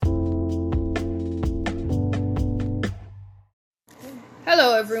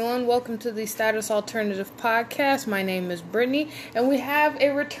everyone. Welcome to the Status Alternative Podcast. My name is Brittany, and we have a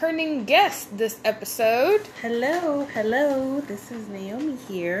returning guest this episode. Hello. This is Naomi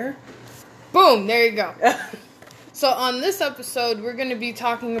here. Boom, there you go. So on this episode, we're going to be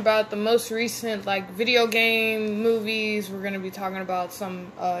talking about the most recent, video game movies. We're going to be talking about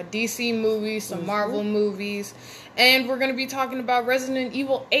some DC movies, some Marvel movies, and we're going to be talking about Resident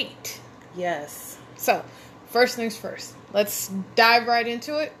Evil 8. Yes. So, first things first. Let's dive right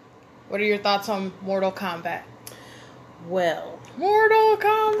into it. What are your thoughts on Mortal Kombat? Well, Mortal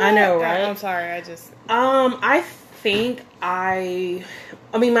Kombat. I know, right? I'm sorry. I think my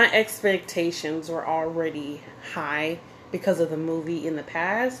expectations were already high because of the movie in the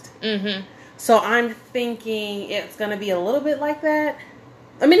past. Mm-hmm. So I'm thinking it's going to be a little bit like that.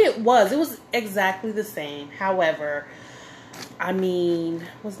 I mean, it was exactly the same. However, what's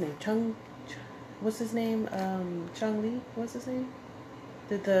his name? What's his name? Chung Lee? What's his name?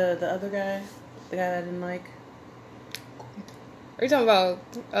 The other guy? The guy that I didn't like? Are you talking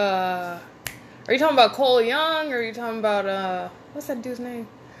about Cole Young? Or are you talking about, what's that dude's name?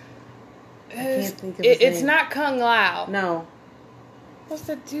 I can't think of his name. It's not Kung Lao. No. What's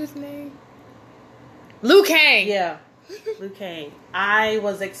that dude's name? Liu Kang. Yeah. Liu Kang. I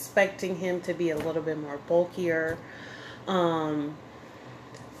was expecting him to be a little bit more bulkier.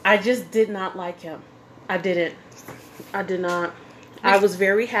 I just did not like him. I did not. I was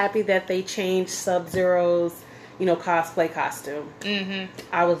very happy that they changed Sub-Zero's, cosplay costume. Mm-hmm.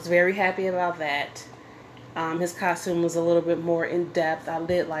 I was very happy about that. His costume was a little bit more in-depth. I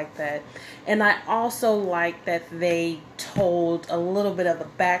did like that. And I also like that they told a little bit of a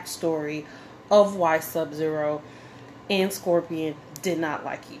backstory of why Sub-Zero and Scorpion did not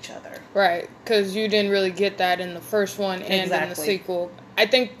like each other. Right, because you didn't really get that in the first one and in the sequel. I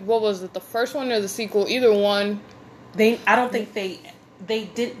think, what was it, the first one or the sequel? Either one. I don't think they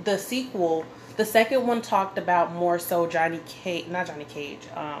did the sequel. The second one talked about more so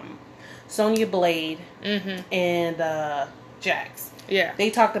Sonya Blade and Jax. Yeah. They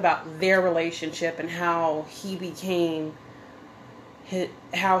talked about their relationship and how he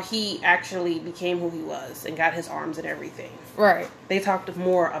actually became who he was and got his arms and everything. Right. They talked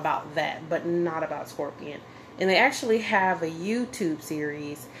more about that, but not about Scorpion. And they actually have a YouTube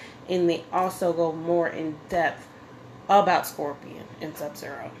series, and they also go more in depth about Scorpion and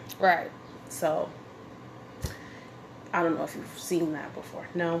Sub-Zero. Right. So, I don't know if you've seen that before.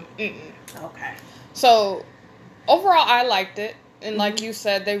 No? Mm-mm. Okay. So, overall, I liked it. And like you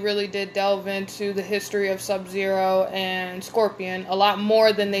said, they really did delve into the history of Sub-Zero and Scorpion a lot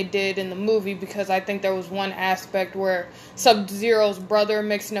more than they did in the movie, because I think there was one aspect where Sub-Zero's brother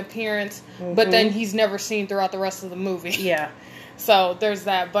makes an appearance, but then he's never seen throughout the rest of the movie. Yeah. So there's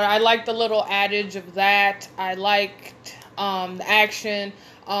that. But I liked the little adage of that. I liked the action.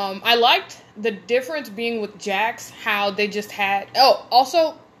 I liked the difference being with Jax, how they just had... Oh,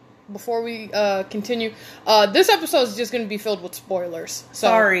 also... Before we continue, this episode is just going to be filled with spoilers.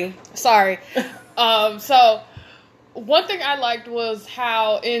 So, sorry. So, one thing I liked was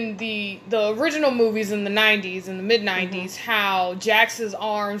how in the original movies in the 90s, in the mid-90s, how Jax's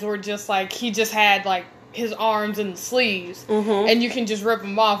arms were just he just had his arms in the sleeves, and you can just rip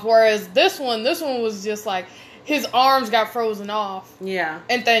them off. Whereas this one was just his arms got frozen off. Yeah.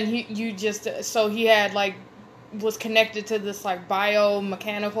 And then he had was connected to this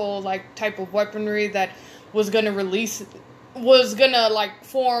biomechanical type of weaponry that was gonna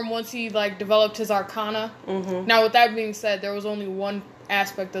form once he developed his arcana. Now, with that being said, there was only one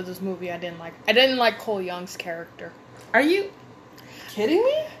aspect of this movie I didn't like. I didn't like Cole Young's character. Are you kidding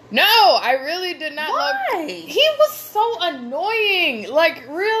me? No, I really did not. Why? He was so annoying.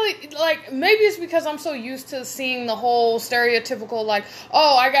 Really, maybe it's because I'm so used to seeing the whole stereotypical,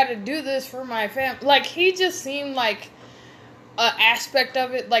 oh, I got to do this for my family. He just seemed like an aspect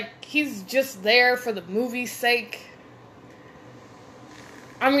of it. He's just there for the movie's sake.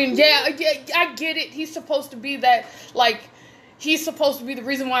 I mean, yeah, I get it. He's supposed to be that, he's supposed to be the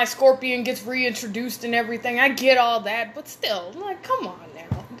reason why Scorpion gets reintroduced and everything. I get all that, but still, come on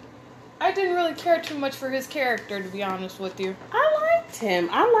now. I didn't really care too much for his character, to be honest with you. I liked him.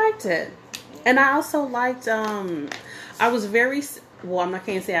 I liked it. And I also liked, I was very, I'm not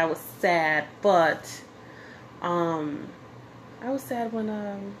going to say I was sad, but, I was sad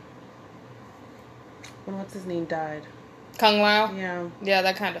when what's his name died. Kung Lao? Yeah. Yeah,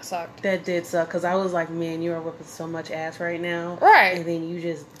 that kind of sucked. That did suck, because I was like, man, you are whipping so much ass right now. Right. And then you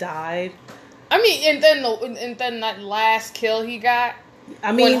just died. I mean, and then that last kill he got,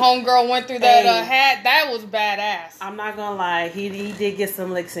 I mean, when Homegirl went through that hat, that was badass. I'm not gonna lie, he did get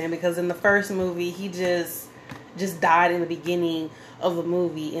some licks in, because in the first movie, he just just died in the beginning of the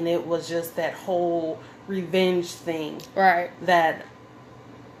movie, and it was just that whole revenge thing, right, that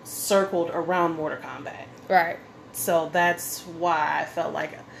circled around Mortal Kombat, right. So that's why I felt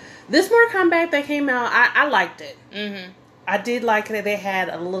like this Mortal Kombat that came out, I liked it. Mm-hmm. I did like that they had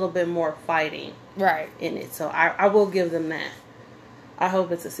a little bit more fighting, right, in it. So I will give them that. I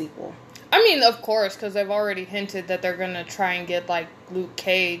hope it's a sequel. I mean, of course, because they've already hinted that they're going to try and get, like, Luke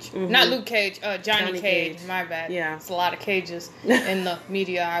Cage. Mm-hmm. Not Luke Cage, Johnny Cage. My bad. Yeah. It's a lot of cages in the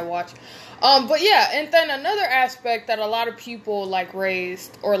media I watch. But yeah, and then another aspect that a lot of people, like,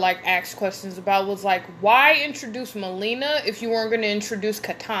 raised or, like, asked questions about was, like, why introduce Mileena if you weren't going to introduce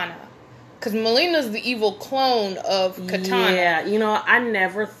Katana? Because Melina's the evil clone of Katana. Yeah, you know, I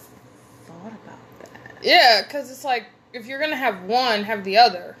never thought about that. Yeah, because it's like, if you're going to have one, have the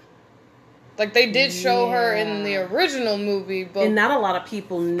other. Like, they did show her in the original movie, but... And not a lot of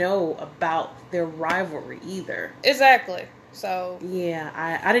people know about their rivalry, either. Exactly. So... Yeah,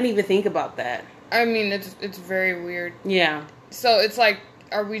 I didn't even think about that. I mean, it's very weird. Yeah. So, it's like,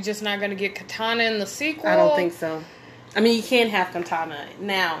 are we just not going to get Katana in the sequel? I don't think so. I mean, you can't have Katana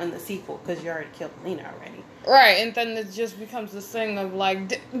now in the sequel, because you already killed Lena already. Right, and then it just becomes this thing of,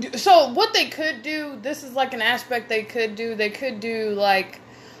 like... So, what they could do, this is, like, an aspect they could do, like...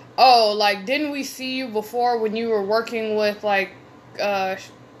 Oh, like, didn't we see you before when you were working with, like, what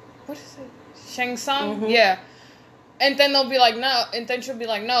is it? Shang Tsung? Mm-hmm. Yeah. And then they'll be like, no, and then she'll be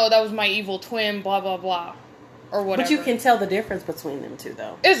like, no, that was my evil twin, blah, blah, blah. Or whatever. But you can tell the difference between them two,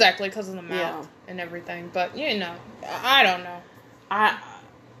 though. Exactly, because of the mouth and everything. But, you know, I don't know.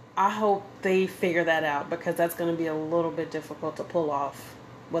 I hope they figure that out, because that's going to be a little bit difficult to pull off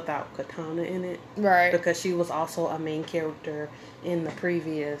without Katana in it. Right. Because she was also a main character in the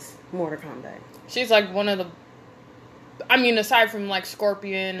previous Mortal Kombat. She's like one of the... I mean, aside from like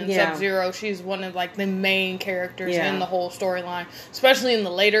Scorpion and Sub-Zero, she's one of like the main characters in the whole storyline. Especially in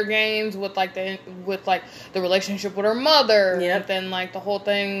the later games with like the relationship with her mother. Yep. And then like the whole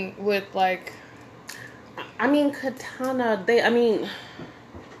thing with like... I mean, Katana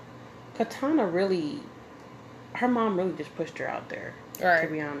really... Her mom really just pushed her out there. Right. To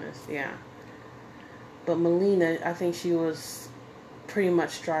be honest, yeah. But Mileena, I think she was pretty much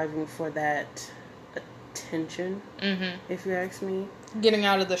striving for that attention, if you ask me. Getting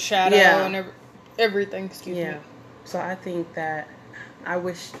out of the shadow and everything, excuse me. So I think that I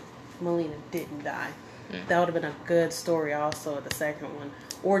wish Mileena didn't die. That would have been a good story also, the second one.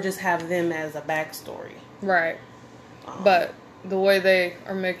 Or just have them as a backstory. Right. But... the way they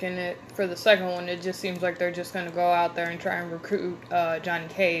are making it for the second one, it just seems like they're just going to go out there and try and recruit Johnny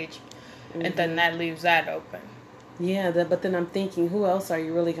Cage. Mm-hmm. And then that leaves that open. Yeah, but then I'm thinking, who else are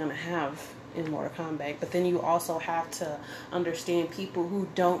you really going to have in Mortal Kombat? But then you also have to understand people who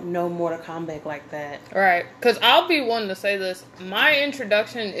don't know Mortal Kombat like that. Right. Because I'll be one to say this. My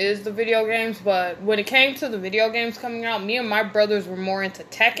introduction is the video games, but when it came to the video games coming out, me and my brothers were more into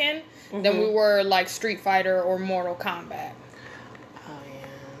Tekken than we were like Street Fighter or Mortal Kombat.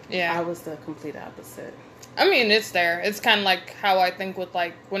 Yeah. I was the complete opposite. I mean, it's there. It's kind of like how I think with,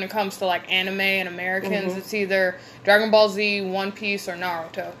 like, when it comes to, like, anime and Americans, it's either Dragon Ball Z, One Piece, or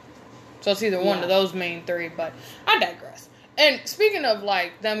Naruto. So it's either one of those main three, but I digress. And speaking of,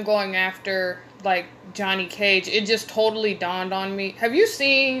 like, them going after, like, Johnny Cage, it just totally dawned on me. Have you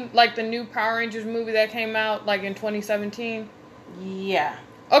seen, like, the new Power Rangers movie that came out, like, in 2017? Yeah.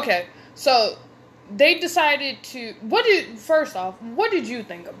 Okay. So... they decided to... First off, what did you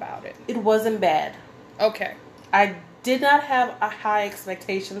think about it? It wasn't bad. Okay. I did not have high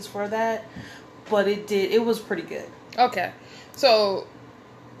expectations for that, but it was pretty good. Okay. So,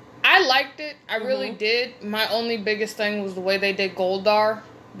 I liked it. I really did. My only biggest thing was the way they did Goldar.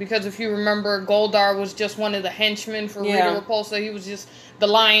 Because if you remember, Goldar was just one of the henchmen for Rita Repulsa. He was just the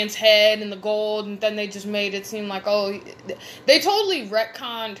lion's head and the gold, and then they just made it seem like, they totally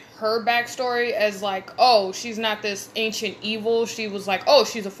retconned her backstory as like, she's not this ancient evil. She was like,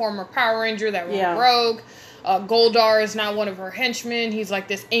 she's a former Power Ranger that went rogue. Goldar is not one of her henchmen. He's like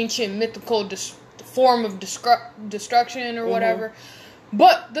this ancient mythical form of destruction or whatever.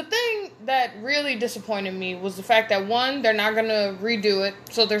 But the thing that really disappointed me was the fact that, one, they're not going to redo it,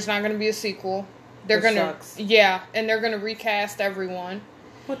 so there's not going to be a sequel. They're going to... Yeah, and they're going to recast everyone.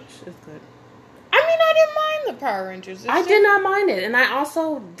 Which is good. I mean, I didn't mind the Power Rangers. I did not mind it, and I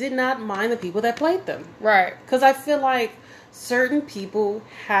also did not mind the people that played them. Right. Because I feel like certain people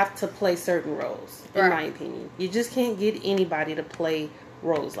have to play certain roles, in my opinion. You just can't get anybody to play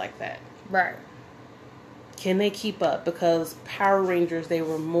roles like that. Right. Can they keep up? Because Power Rangers, they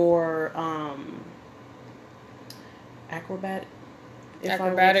were more acrobatic.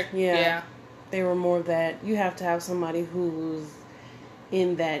 Yeah. They were more that you have to have somebody who's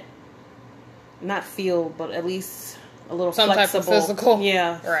in that, not field, but at least a little some flexible. Type of physical.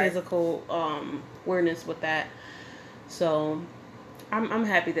 Yeah, right. Physical awareness with that. So I'm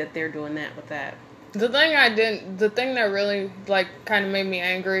happy that they're doing that with that. The thing that really, like, kind of made me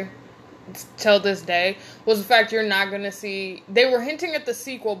angry till this day was the fact you're not going to see, they were hinting at the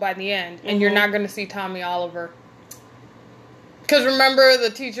sequel by the end, and you're not going to see Tommy Oliver. Because remember, the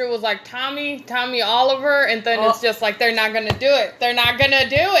teacher was like, Tommy Oliver, and then it's just like, they're not going to do it. They're not going to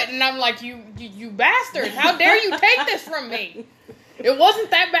do it. And I'm like, you bastards, how dare you take this from me? It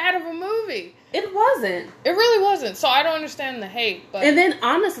wasn't that bad of a movie. It wasn't. It really wasn't. So I don't understand the hate. But and then,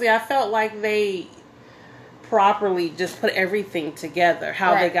 honestly, I felt like they properly just put everything together.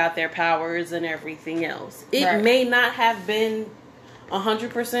 How they got their powers and everything else. It may not have been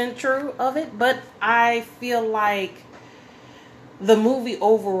 100% true of it, but I feel like the movie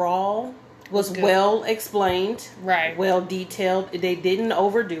overall was well explained. Right. Well detailed. They didn't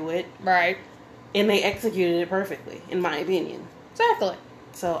overdo it. Right. And they executed it perfectly, in my opinion. Exactly.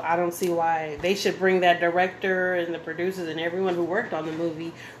 So I don't see why they should bring that director and the producers and everyone who worked on the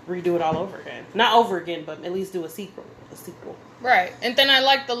movie, redo it all over again. Not over again, but at least do a sequel. Right. And then I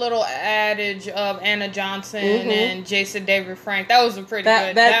like the little adage of Anna Johnson and Jason David Frank. That was a pretty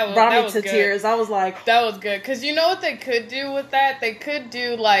good. That brought me to tears. I was like, that was good. Because you know what they could do with that? They could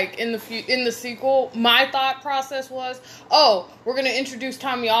do, like, in the sequel, my thought process was, we're going to introduce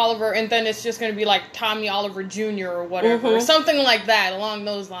Tommy Oliver, and then it's just going to be like Tommy Oliver Jr. or whatever. Or something like that along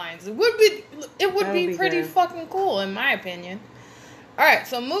those lines. It would be pretty fucking cool, in my opinion. Alright,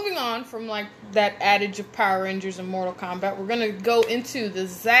 so moving on from, like, that adage of Power Rangers and Mortal Kombat, we're going to go into the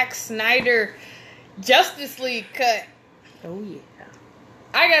Zack Snyder Justice League cut. Oh, yeah.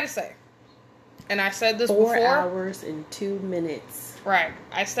 I gotta say, and I said this before. 4 hours and 2 minutes. Right.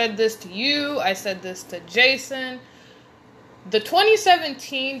 I said this to you. I said this to Jason. The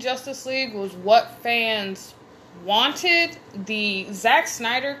 2017 Justice League was what fans wanted. The Zack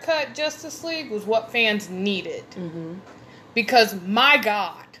Snyder cut Justice League was what fans needed. Mm-hmm. Because, my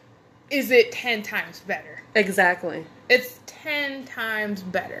God, is it 10 times better. Exactly. It's 10 times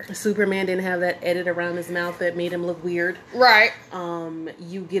better. Superman didn't have that edit around his mouth that made him look weird. Right.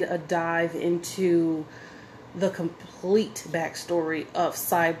 You get a dive into the complete backstory of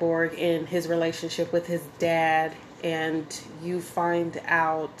Cyborg and his relationship with his dad. And you find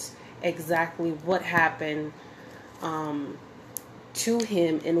out exactly what happened to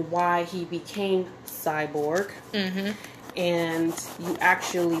him and why he became Cyborg. Mm-hmm. And you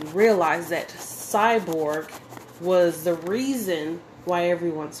actually realize that Cyborg was the reason why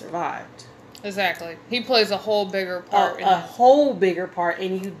everyone survived. Exactly. He plays a whole bigger part. A whole bigger part,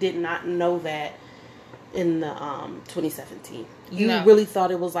 and you did not know that in the 2017. You really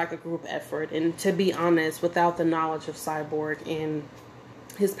thought it was like a group effort. And to be honest, without the knowledge of Cyborg and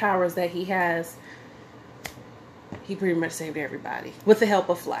his powers that he has, he pretty much saved everybody with the help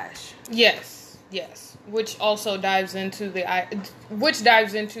of Flash. Yes. Which also dives into the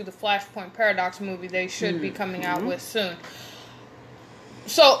Flashpoint Paradox movie they should be coming out with soon.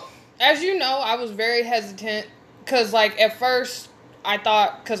 So, as you know, I was very hesitant because, like, at first I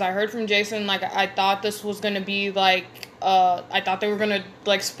thought, because I heard from Jason, like, I thought this was going to be like, I thought they were going to,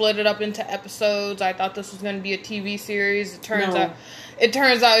 like, split it up into episodes. I thought this was going to be a TV series. It turns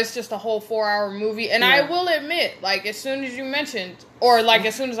out it's just a whole 4-hour movie. And I will admit, like, as soon as you mentioned, or, like,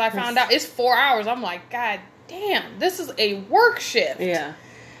 as soon as I found out it's 4 hours, I'm like, God damn, this is a work shift. Yeah.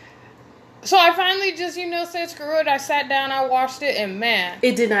 So I finally just, said screw it. I sat down, I watched it, and man.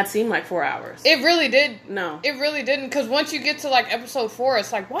 It did not seem like 4 hours. It really did. No. It really didn't, because once you get to, like, episode 4,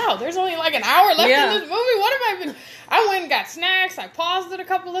 it's like, wow, there's only, like, an hour left in this movie. What have I been... I went and got snacks, I paused it a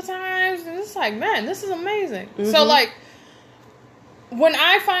couple of times, and it's like, man, this is amazing. Mm-hmm. So, like, when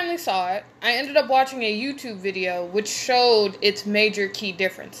I finally saw it, I ended up watching a YouTube video which showed its major key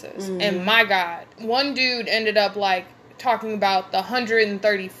differences. Mm-hmm. And my God, one dude ended up, like, talking about the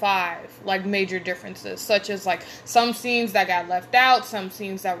 135 like major differences, such as like some scenes that got left out, some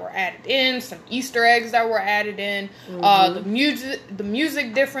scenes that were added in, some Easter eggs that were added in, the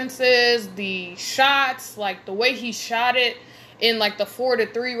music differences, the shots, like the way he shot it in like the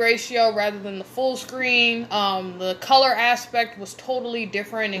 4:3 ratio rather than the full screen. The color aspect was totally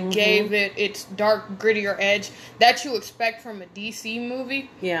different and gave it its dark, grittier edge that you expect from a DC movie.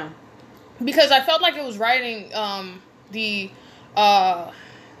 Yeah. Because I felt like it was writing the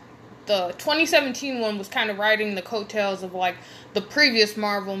 2017 one was kind of riding the coattails of like the previous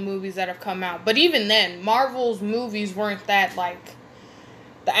Marvel movies that have come out. But even then, Marvel's movies weren't that like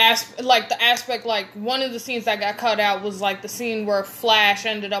the aspect, like, one of the scenes that got cut out was, like, the scene where Flash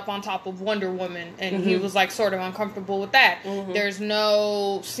ended up on top of Wonder Woman, and he was, like, sort of uncomfortable with that. There's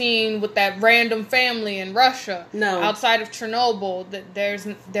no scene with that random family in Russia. No. Outside of Chernobyl,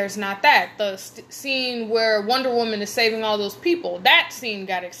 there's not that. The scene where Wonder Woman is saving all those people, that scene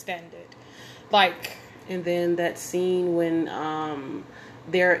got extended. Like... And then that scene when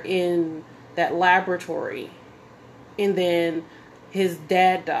they're in that laboratory, and then his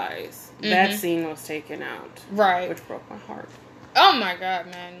dad dies. That scene was taken out. Right. Which broke my heart. Oh my god,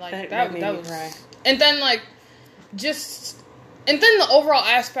 man. Like, that made me was... cry. And then, like, and then the overall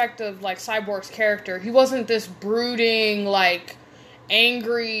aspect of, like, Cyborg's character, he wasn't this brooding, like,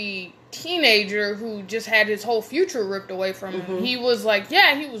 angry teenager who just had his whole future ripped away from him. He was like,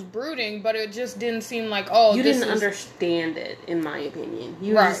 yeah, he was brooding, but it just didn't seem like, oh, you didn't understand it, in my opinion.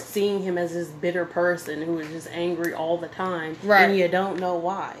 You were just seeing him as this bitter person who was just angry all the time, and you don't know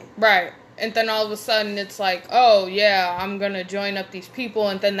why. Right. And then all of a sudden it's like, oh yeah, I'm gonna join up these people,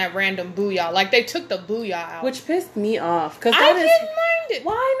 and then that random booyah. Like, they took the booyah out. Which pissed me off. Cause I didn't mind it.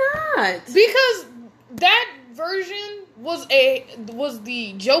 Why not? Because that version was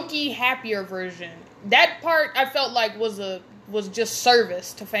the jokey, happier version. That part I felt like was just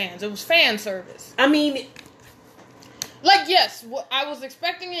service to fans. It was fan service. I mean, like, yes, I was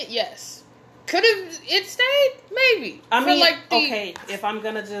expecting it. Yes, could have it stayed? Maybe. I mean, like okay, if I'm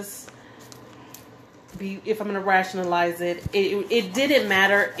gonna rationalize it, it didn't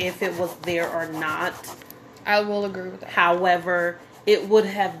matter if it was there or not. I will agree with that. However, it would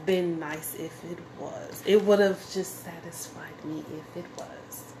have been nice if it was. It would have just satisfied me if it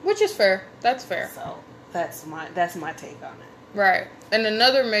was. Which is fair. That's fair. So that's my take on it. Right. And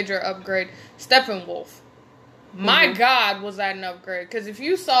another major upgrade, Steppenwolf. My God, was that an upgrade? Because if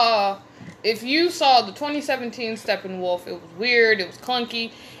you saw the 2017 Steppenwolf, it was weird, it was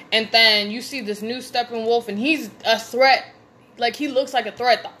clunky, and then you see this new Steppenwolf, and he's a threat. Like, he looks like a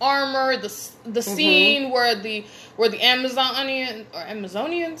threat. The armor, the scene where the Amazonians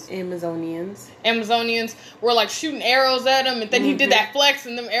were, like, shooting arrows at him, and then he did that flex,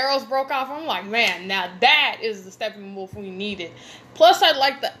 and them arrows broke off. I'm like, man, now that is the Steppenwolf we needed. Plus, I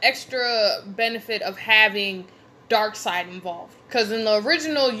like the extra benefit of having Darkseid involved, because in the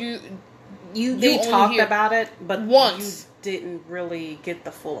original, they talked about it, but once. Didn't really get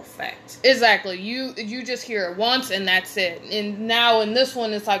the full effect. Exactly. You just hear it once and that's it. And now in this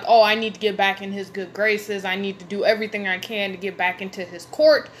one, it's like, oh, I need to get back in his good graces. I need to do everything I can to get back into his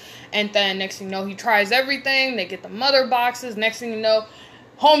court. And then next thing you know, he tries everything. They get the mother boxes. Next thing you know,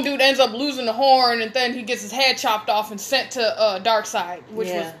 home dude ends up losing the horn, and then he gets his head chopped off and sent to Darkseid, which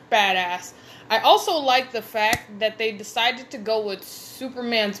was badass. I also like the fact that they decided to go with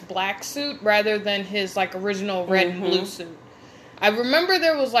Superman's black suit rather than his, like, original red and blue suit. I remember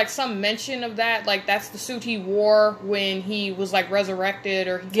there was, like, some mention of that. Like, that's the suit he wore when he was, like, resurrected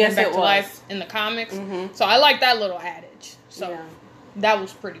or he came back to life in the comics. So I like that little adage. So that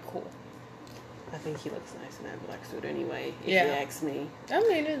was pretty cool. I think he looks nice in that black suit anyway, if you ask me. I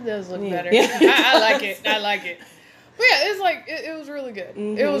mean, it does look better. I like it. I like it. But yeah, it's like, it was really good.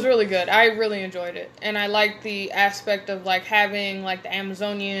 It was really good. I really enjoyed it. And I like the aspect of, like, having, like, the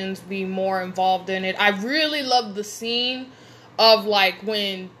Amazonians be more involved in it. I really loved the scene of, like,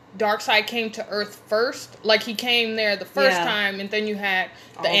 when Darkseid came to Earth first. Like, he came there the first time, and then you had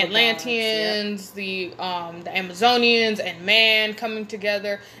the Atlanteans, the Amazonians, and Man coming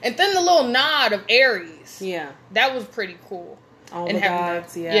together. And then the little nod of Ares. Yeah. That was pretty cool. All and the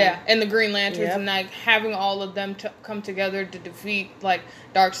gods, and the Green Lanterns, and, like, having all of them come together to defeat, like,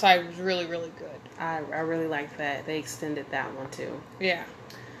 Darkseid was really, really good. I really like that. They extended that one, too. Yeah.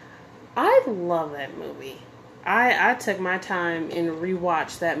 I love that movie. I took my time and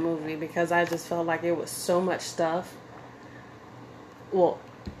rewatched that movie because I just felt like it was so much stuff. Well,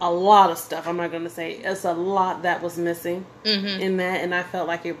 a lot of stuff. I'm not going to say it's a lot that was missing in that, and I felt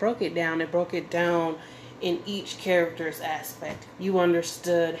like it broke it down. It broke it down in each character's aspect. You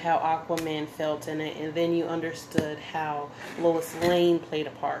understood how Aquaman felt in it, and then you understood how Lois Lane played a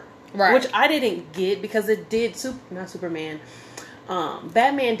part. Right. Which I didn't get because it did, not Superman,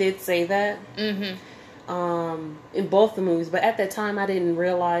 Batman did say that in both the movies, but at that time I didn't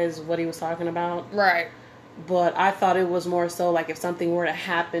realize what he was talking about. Right. But I thought it was more so like if something were to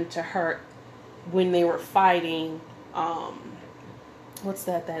happen to her when they were fighting, what's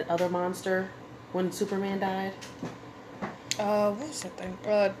that other monster? When Superman died? What was that thing?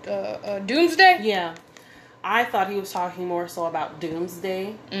 Doomsday? Yeah. I thought he was talking more so about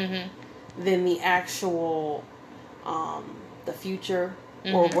Doomsday than the actual, the future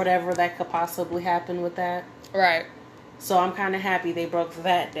or whatever that could possibly happen with that. Right. So I'm kind of happy they broke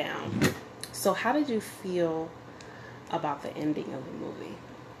that down. So how did you feel about the ending of the movie?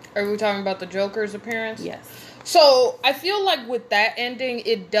 Are we talking about the Joker's appearance? Yes. So I feel like with that ending,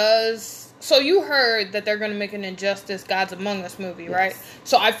 it does. So you heard that they're going to make an Injustice Gods Among Us movie, Yes. right?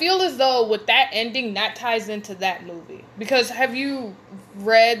 So I feel as though with that ending, that ties into that movie. Because have you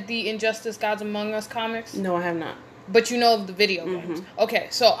read the Injustice Gods Among Us comics? No, I have not. But you know of the video games. Okay,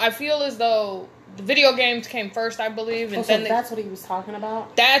 so I feel as though the video games came first, I believe. And then that's what he was talking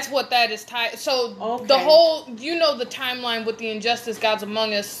about? That's what that is tied. So okay. The whole, the timeline with the Injustice Gods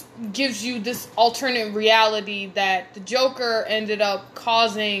Among Us gives you this alternate reality that the Joker ended up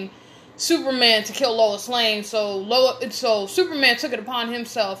causing Superman to kill Lois Lane. So Superman took it upon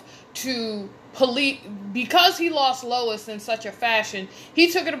himself to because he lost Lois in such a fashion,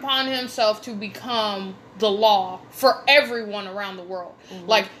 he took it upon himself to become the law for everyone around the world.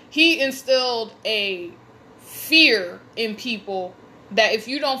 Like, he instilled a fear in people that if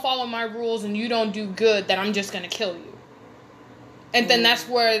you don't follow my rules and you don't do good, that I'm just going to kill you. And then that's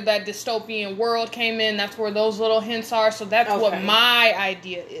where that dystopian world came in. That's where those little hints are. So that's what my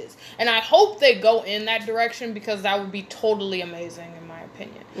idea is. And I hope they go in that direction, because that would be totally amazing in my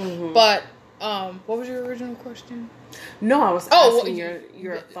opinion. But what was your original question? No, I was asking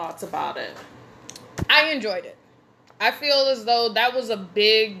your thoughts about it. I enjoyed it. I feel as though that was a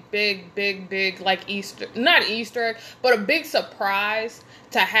big, like not Easter egg, but a big surprise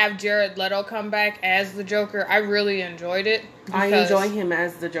to have Jared Leto come back as the Joker. I really enjoyed it. I enjoy him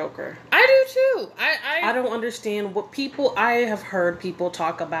as the Joker. I do too. I don't understand what I have heard people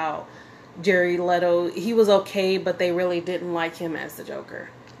talk about Jared Leto. He was okay, but they really didn't like him as the Joker.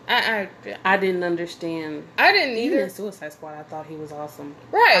 I didn't understand. I didn't either. Even in Suicide Squad, I thought he was awesome.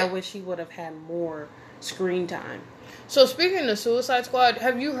 Right. I wish he would have had more screen time. So speaking of Suicide Squad,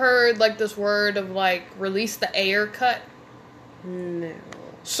 have you heard like this word of like release the Ayer cut? No.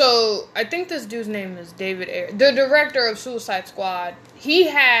 So I think this dude's name is David Ayer, the director of Suicide Squad. He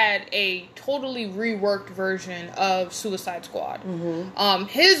had a totally reworked version of Suicide Squad.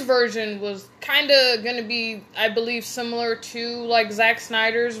 His version was kind of going to be, I believe, similar to like Zack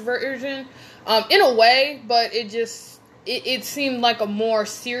Snyder's version, in a way, but it seemed like a more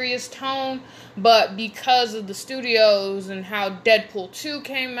serious tone. But because of the studios and how Deadpool 2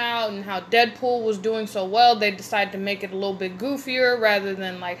 came out and how Deadpool was doing so well, they decided to make it a little bit goofier rather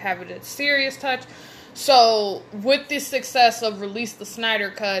than like have it a serious touch. So with the success of Release the Snyder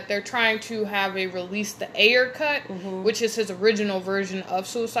Cut, they're trying to have a Release the Ayer Cut, which is his original version of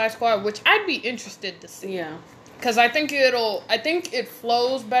Suicide Squad, which I'd be interested to see. Yeah. Because I think it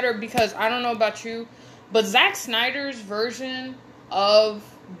flows better, because I don't know about you, but Zack Snyder's version of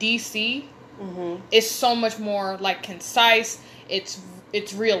DC is so much more like concise. It's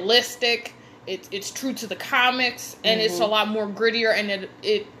realistic. It's true to the comics, and it's a lot more grittier, and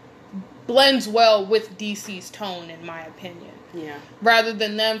it blends well with DC's tone, in my opinion. Yeah. Rather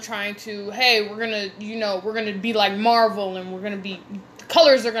than them trying to, hey, we're gonna be like Marvel, and the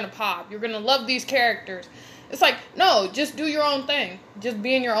colors are gonna pop. You're gonna love these characters. It's like, no, just do your own thing. Just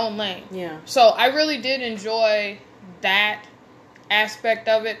be in your own lane. Yeah. So I really did enjoy that aspect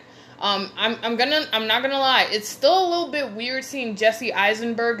of it. I'm not gonna lie. It's still a little bit weird seeing Jesse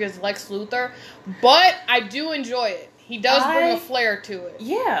Eisenberg as Lex Luthor, but I do enjoy it. He does bring a flair to it.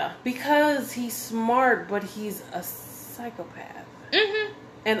 Yeah, because he's smart, but he's a psychopath.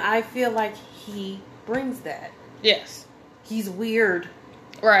 And I feel like he brings that. Yes. He's weird.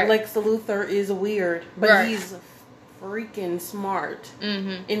 Right. Lex Luthor is weird, but he's freaking smart.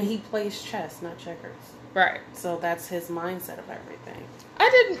 And he plays chess, not checkers. Right. So that's his mindset of everything.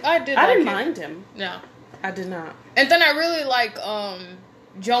 I didn't mind him. No. I did not. And then I really like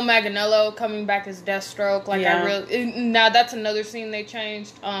Joe Manganiello coming back as Deathstroke. Like, now that's another scene they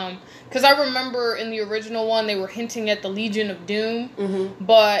changed. Because I remember in the original one they were hinting at the Legion of Doom,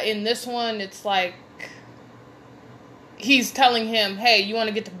 but in this one it's like he's telling him, "Hey, you want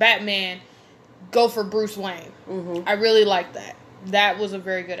to get to Batman? Go for Bruce Wayne." I really like that. That was a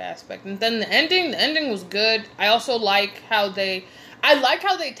very good aspect. And then the ending was good. I also like how they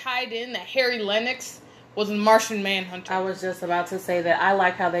tied in that Harry Lennox was a Martian Manhunter. I was just about to say that. I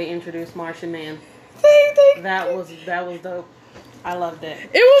like how they introduced Martian Man. That was dope. I loved it.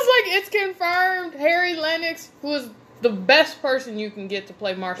 It was like, it's confirmed. Harry Lennox, who is the best person you can get to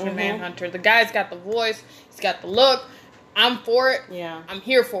play Martian Manhunter. The guy's got the voice. He's got the look. I'm for it. Yeah. I'm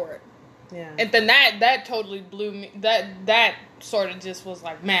here for it. Yeah. And then that totally blew me. That sort of just was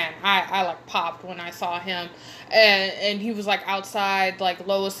like, man, I like popped when I saw him, and he was like outside like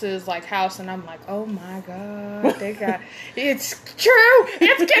Lois's like house, and I'm like, oh my god, they got it's true,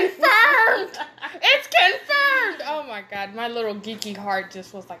 it's confirmed, it's confirmed. Oh my god, my little geeky heart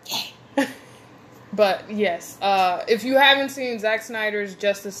just was like, yeah. But yes, if you haven't seen Zack Snyder's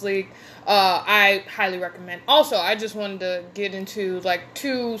Justice League, I highly recommend. Also, I just wanted to get into like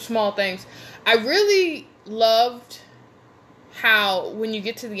 2 small things. I really loved how when you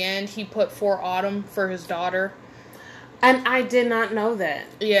get to the end, he put For Autumn for his daughter. And I did not know that.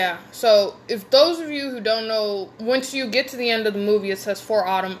 Yeah. So if those of you who don't know, once you get to the end of the movie, it says For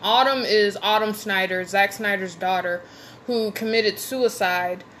Autumn. Autumn is Autumn Snyder, Zack Snyder's daughter, who committed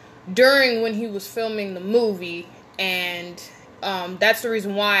suicide during when he was filming the movie, and that's the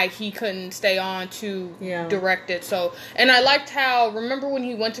reason why he couldn't stay on to direct it. So, and I liked how, remember when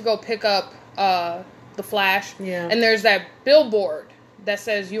he went to go pick up the Flash, and there's that billboard that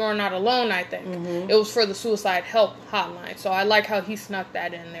says "You Are Not Alone," I think. It was for the suicide help hotline. So I like how he snuck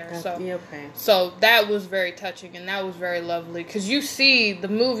that in there. So that was very touching, and that was very lovely, because you see the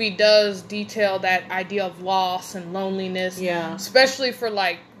movie does detail that idea of loss and loneliness, especially for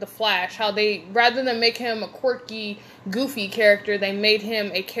like the Flash, how they, rather than make him a quirky, goofy character, they made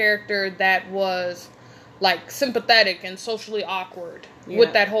him a character that was like sympathetic and socially awkward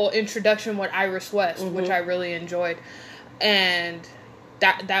with that whole introduction with Iris West, which I really enjoyed. And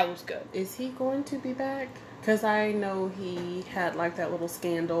that was good. Is he going to be back? Because I know he had like that little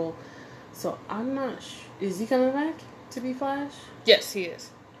scandal. So I'm not is he coming back to be Flash? Yes, he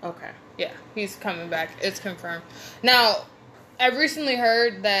is. Okay. Yeah, he's coming back. It's confirmed. Now, I recently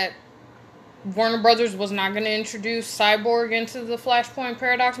heard that Warner Brothers was not going to introduce Cyborg into the Flashpoint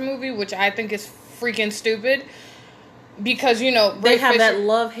Paradox movie, which I think is freaking stupid. Because, you know, they have that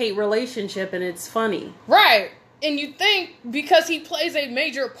love-hate relationship, and it's funny. Right. And you think, because he plays a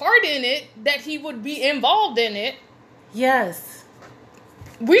major part in it, that he would be involved in it. Yes.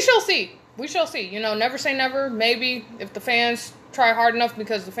 We shall see. We shall see. You know, never say never. Maybe if the fans try hard enough,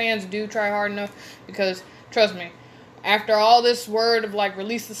 because the fans do try hard enough. Because, trust me, after all this word of, like,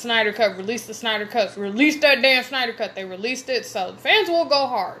 release the Snyder Cut, release the Snyder Cut, release that damn Snyder Cut, they released it, so the fans will go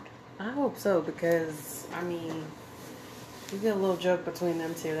hard. I hope so, because, I mean, you get a little joke between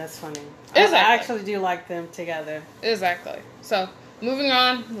them two. That's funny. Exactly. I actually do like them together. Exactly. So, moving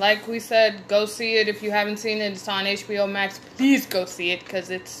on, like we said, go see it. If you haven't seen it, it's on HBO Max. Please go see it, because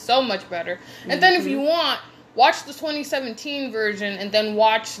it's so much better. And then if you want, watch the 2017 version, and then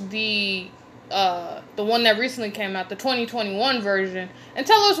watch the one that recently came out, the 2021 version, and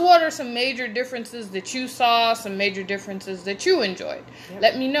tell us what are some major differences that you saw, some major differences that you enjoyed. Yep.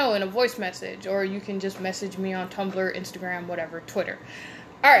 Let me know in a voice message, or you can just message me on Tumblr, Instagram, whatever, Twitter.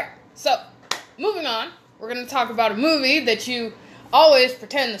 Alright, so, moving on, we're going to talk about a movie that you always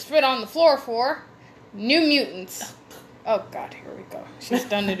pretend to spit on the floor for, New Mutants. Oh god, here we go. She's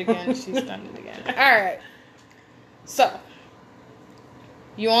done it again, Alright, so,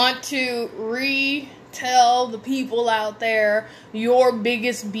 you want to retell the people out there your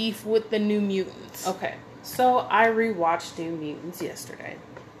biggest beef with the New Mutants. Okay. So I rewatched New Mutants yesterday.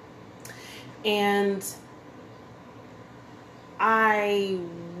 And I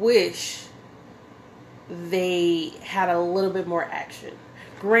wish they had a little bit more action.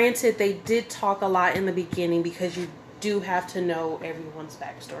 Granted, they did talk a lot in the beginning, because you do have to know everyone's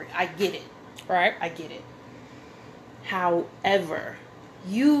backstory. I get it. Right. I get it. However,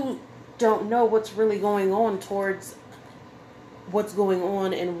 you don't know what's really going on towards what's going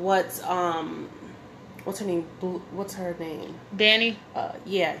on and what's her name? What's her name? Danny.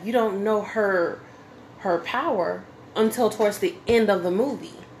 Yeah, you don't know her power until towards the end of the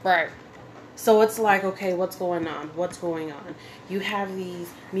movie. Right. So it's like, okay, what's going on? What's going on? You have these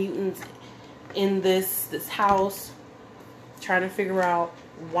mutants in this house, trying to figure out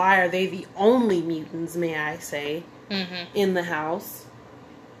why are they the only mutants, may I say, in the house.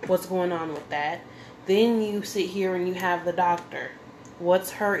 What's going on with that? Then you sit here and you have the doctor.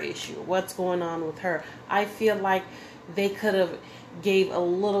 What's her issue? What's going on with her? I feel like they could have gave a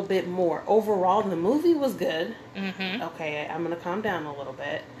little bit more. Overall, the movie was good. Okay, I'm going to calm down a little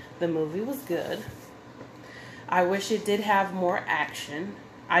bit. The movie was good. I wish it did have more action.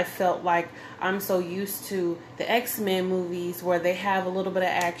 I felt like I'm so used to the X-Men movies where they have a little bit of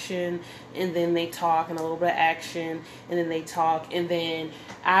action and then they talk, and a little bit of action and then they talk, and then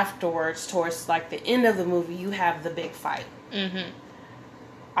afterwards, towards like the end of the movie, you have the big fight.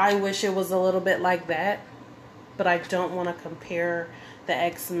 I wish it was a little bit like that, but I don't want to compare the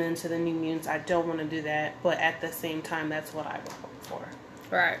X-Men to the New Mutants. I don't want to do that, but at the same time, that's what I would hope for.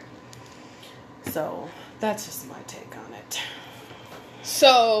 Right. So, that's just my take on it.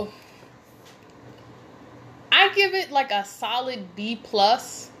 So, I give it like a solid B+.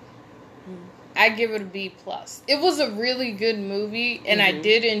 I give it a B+. It was a really good movie, and I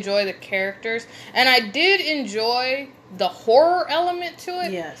did enjoy the characters, and I did enjoy the horror element to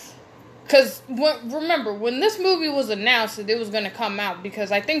it. Yes. Because, remember, when this movie was announced that it was going to come out,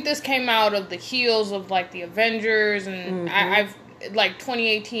 because I think this came out of the heels of, like, the Avengers, and I've, like,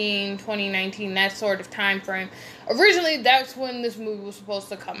 2018, 2019, that sort of time frame. Originally, that's when this movie was supposed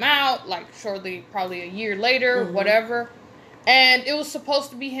to come out, like, shortly, probably a year later, whatever. And it was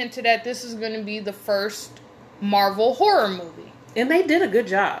supposed to be hinted at this is going to be the first Marvel horror movie. And they did a good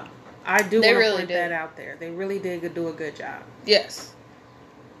job. I do want to point that out there. They really did do a good job. Yes.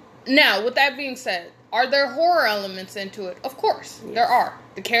 Now, with that being said, are there horror elements into it? Of course, there are.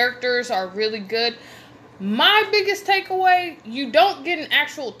 The characters are really good. My biggest takeaway, you don't get an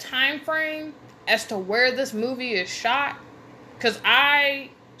actual time frame as to where this movie is shot. Because I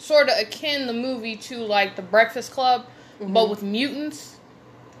sort of akin the movie to, like, The Breakfast Club, but with mutants.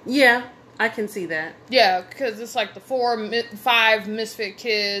 Yeah, I can see that. Yeah, because it's like the 5 misfit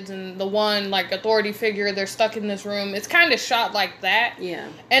kids and the one, like, authority figure, they're stuck in this room. It's kind of shot like that. Yeah.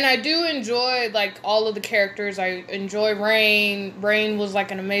 And I do enjoy, like, all of the characters. I enjoy Rain. Rain was, like,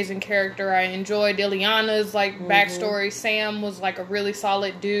 an amazing character. I enjoyed Ileana's, like, backstory. Sam was, like, a really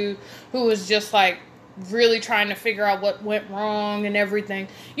solid dude who was just, like, really trying to figure out what went wrong and everything.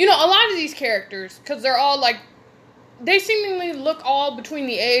 You know, a lot of these characters, because they're all, like, they seemingly look all between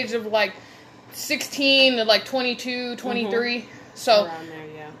the age of, like, 16 to, like, 22, 23. So, around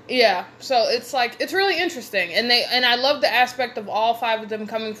there, yeah. So, it's, like, it's really interesting. And I love the aspect of all 5 of them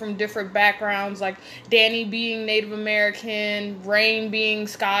coming from different backgrounds. Like, Danny being Native American, Rain being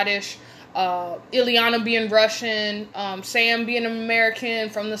Scottish, Ileana being Russian, Sam being an American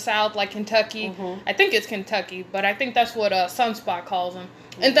from the South, like Kentucky. I think it's Kentucky, but I think that's what Sunspot calls him.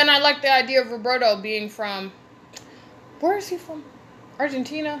 And then I like the idea of Roberto being from... Where is he from?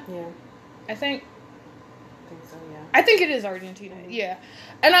 Argentina? Yeah. I think So, yeah. I think it is Argentina, yeah.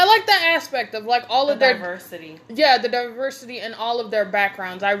 And I like that aspect of, like, all of their... diversity. Yeah, the diversity and all of their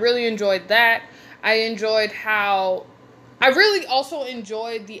backgrounds. I really enjoyed that. I enjoyed how... I really also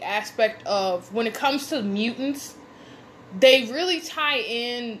enjoyed the aspect of, when it comes to mutants, they really tie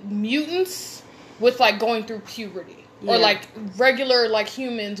in mutants with, like, going through puberty. Or, like, regular, like,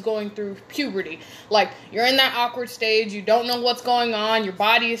 humans going through puberty. Like, you're in that awkward stage, you don't know what's going on, your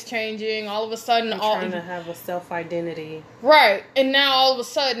body is changing, all of a sudden... You're trying to have a self-identity. Right. And now, all of a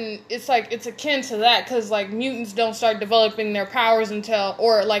sudden, it's, like, it's akin to that, because, like, mutants don't start developing their powers until...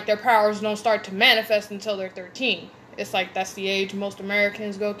 Or, like, their powers don't start to manifest until they're 13. It's, like, that's the age most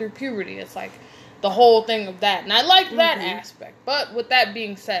Americans go through puberty. It's, like, the whole thing of that. And I like that aspect. But, with that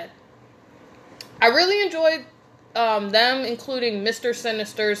being said, I really enjoyed... them, including Mr.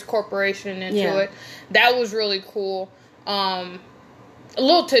 Sinister's corporation into it. That was really cool. A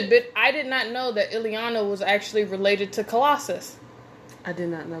little tidbit, I did not know that Ileana was actually related to Colossus. I did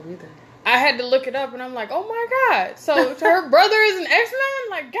not know either. I had to look it up, and I'm like, oh my god. So, her brother is an X-Men?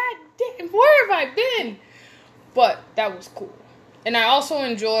 Like, god damn, where have I been? But, that was cool. And I also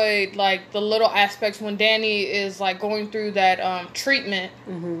enjoyed, like, the little aspects when Danny is, like, going through that treatment.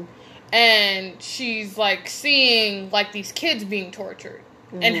 And she's, like, seeing, like, these kids being tortured.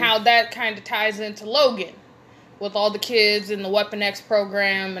 And how that kind of ties into Logan. With all the kids in the Weapon X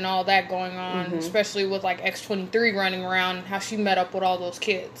program and all that going on. Especially with, like, X-23 running around. And how she met up with all those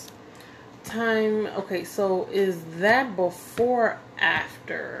kids. Okay, so is that before or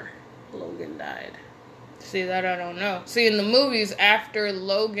after Logan died? See, that I don't know. See, in the movies, after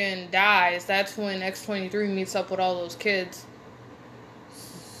Logan dies, that's when X-23 meets up with all those kids.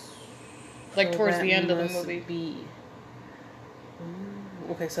 Like, so towards the end of the movie.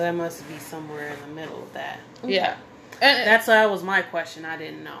 Okay, so that must be somewhere in the middle of that. Okay. Yeah. And that was my question. I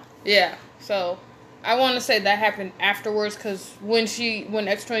didn't know. Yeah. So, I want to say that happened afterwards, because when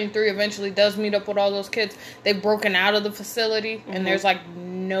X-23 eventually does meet up with all those kids, they've broken out of the facility, and there's, like,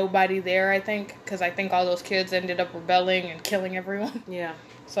 nobody there, I think, because I think all those kids ended up rebelling and killing everyone. Yeah.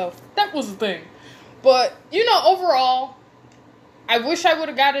 So, that was the thing. But, you know, overall... I wish I would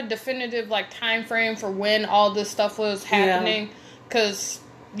have got a definitive, like, time frame for when all this stuff was happening. Because,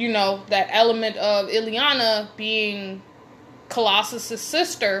 you know, that element of Ileana being Colossus'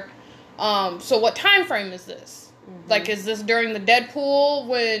 sister. So what time frame is this? Like, is this during the Deadpool,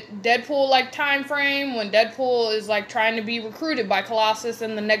 like, time frame? When Deadpool is, like, trying to be recruited by Colossus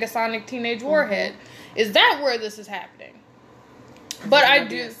and the Negasonic Teenage Warhead? Is that where this is happening? But I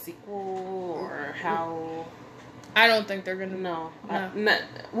do... a sequel, or how... I don't think they're gonna... No.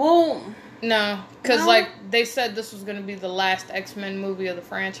 Well, No, because, like, they said this was going to be the last X-Men movie of the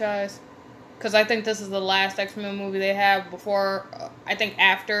franchise. Because I think this is the last X-Men movie they have before, I think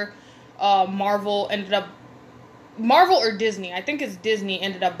after Marvel or Disney, I think it's Disney,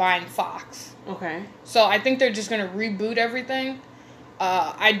 ended up buying Fox. Okay. So I think they're just going to reboot everything.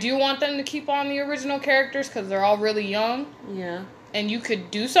 I do want them to keep on the original characters because they're all really young. Yeah. And you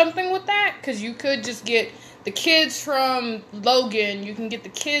could do something with that because you could just get the kids from Logan, you can get the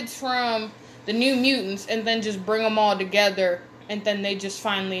kids from the New Mutants, and then just bring them all together, and then they just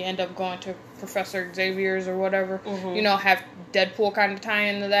finally end up going to Professor Xavier's or whatever. Mm-hmm. You know, have Deadpool kind of tie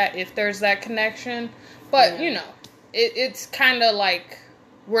into that if there's that connection. But, you know, it's kind of like,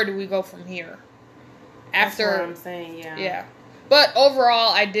 where do we go from here? After, that's what I'm saying, yeah. Yeah. But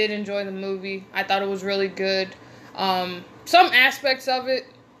overall, I did enjoy the movie. I thought it was really good. Some aspects of it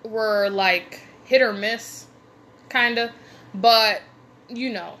were, like, hit or miss, kind of. But,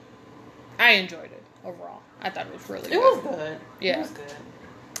 you know, I enjoyed it overall. I thought it was really good. It was good. Yeah. It was good.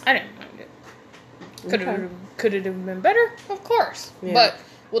 I didn't mind it. Could it have been better? Of course. Yeah. But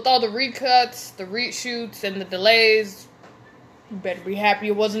with all the recuts, the reshoots, and the delays, you better be happy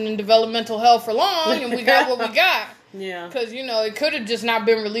it wasn't in developmental hell for long, and we got what we got. Yeah. Because, you know, it could have just not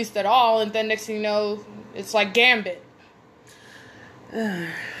been released at all, and then next thing you know, it's like Gambit. You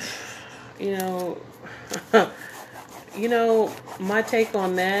know, my take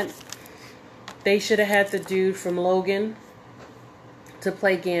on that, they should have had the dude from Logan to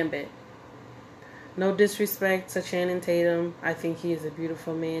play Gambit. No disrespect to Channing Tatum. I think he is a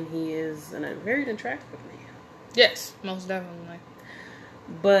beautiful man. He is a very attractive man. Yes, most definitely.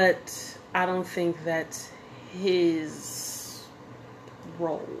 But I don't think that's his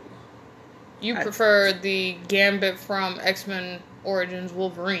role. You prefer the Gambit from X-Men Origins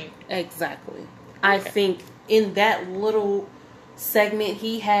Wolverine. Exactly. Okay. I think in that little segment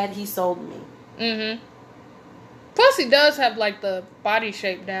he sold me. Mm-hmm. Plus, he does have, like, the body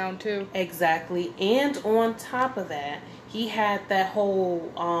shape down, too. Exactly. And on top of that, he had that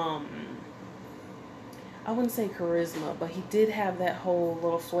whole, I wouldn't say charisma, but he did have that whole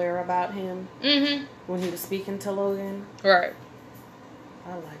little flair about him. Mm-hmm. When he was speaking to Logan. Right.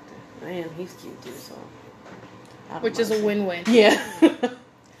 I liked it. Man, he's cute, too, so. Which is a win-win. Yeah.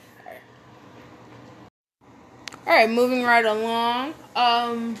 Alright, moving right along.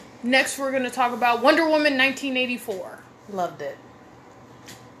 Next we're going to talk about Wonder Woman 1984. Loved it.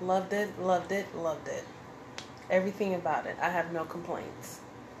 Loved it, loved it, loved it. Everything about it. I have no complaints.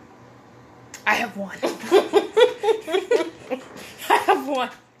 I have one. I have one.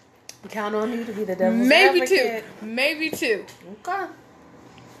 Count on you to be the devil's advocate. Maybe two. Okay.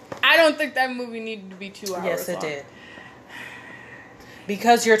 I don't think that movie needed to be 2 hours Yes, it long. did.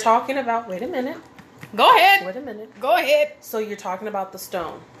 Because you're talking about... Wait a minute. Go ahead. Wait a minute. Go ahead. So you're talking about the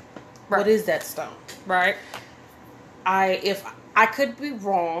stone. Right. What is that stone? Right. If I could be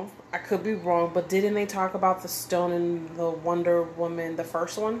wrong, but didn't they talk about the stone in the Wonder Woman, the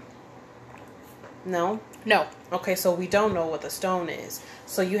first one? No? No. Okay, so we don't know what the stone is.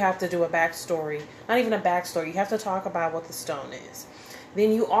 So you have to do a backstory. Not even a backstory. You have to talk about what the stone is.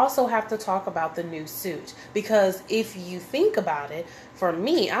 Then you also have to talk about the new suit. Because if you think about it, for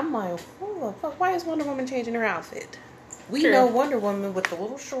me, I'm like, oh, fuck, why is Wonder Woman changing her outfit? We know Wonder Woman with the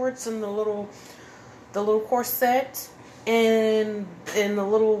little shorts and the little corset and the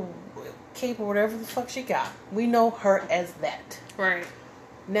little cape or whatever the fuck she got. We know her as that. Right.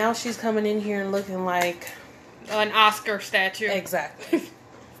 Now she's coming in here and looking like an Oscar statue. Exactly.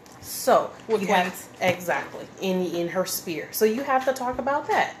 So with wings. Exactly. In her spear. So you have to talk about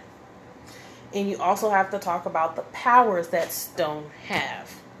that. And you also have to talk about the powers that stone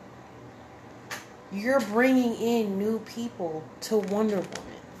have. You're bringing in new people to Wonder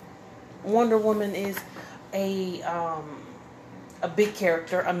Woman. Wonder Woman is a big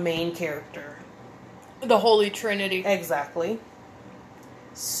character, a main character. The Holy Trinity. Exactly.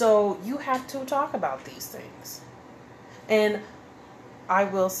 So you have to talk about these things. And I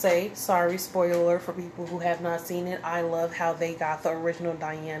will say, sorry, spoiler for people who have not seen it, I love how they got the original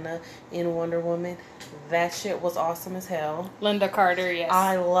Diana in Wonder Woman. That shit was awesome as hell. Linda Carter, yes.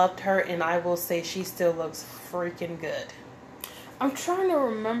 I loved her, and I will say she still looks freaking good. I'm trying to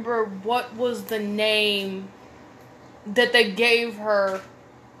remember what was the name that they gave her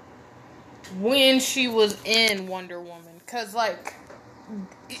when she was in Wonder Woman. Because, like,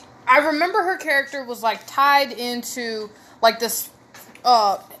 I remember her character was, like, tied into, like, this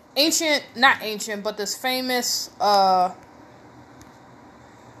not ancient, but this famous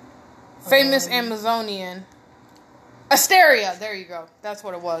Amazonian. Asteria, there you go. That's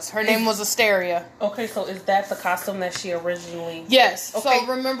what it was. Her name was Asteria. Okay, so is that the costume that she originally... Yes. Okay. So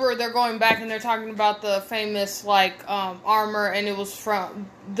remember, they're going back and they're talking about the famous, armor, and it was from...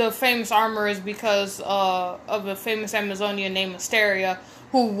 The famous armor is because of a famous Amazonian named Asteria,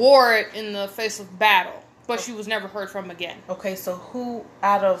 who wore it in the face of battle, but she was never heard from again. Okay, so who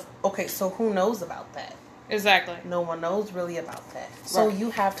knows about that? Exactly. No one knows really about that. So Right.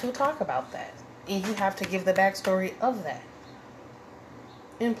 you have to talk about that. And you have to give the backstory of that.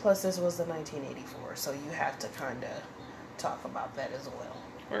 And plus, this was the 1984, so you have to kind of talk about that as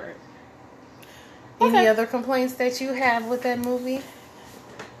well. Right. Any other complaints that you have with that movie?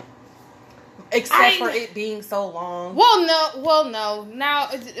 Except for it being so long. No. Now,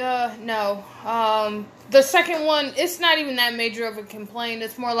 no. The second one, it's not even that major of a complaint.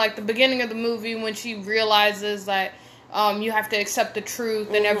 It's more like the beginning of the movie when she realizes that you have to accept the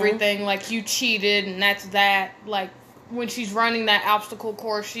truth and everything. Like, you cheated, and that's that. Like, when she's running that obstacle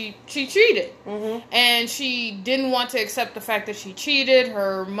course, she cheated. And she didn't want to accept the fact that she cheated.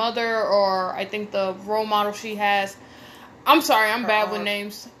 Her mother, or I think the role model she has... I'm sorry, I'm bad with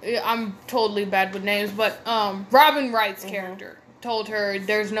names. I'm totally bad with names. But Robin Wright's character told her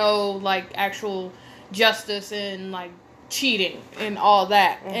there's no, actual justice in, cheating and all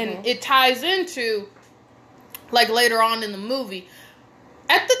that. And it ties into... later on in the movie.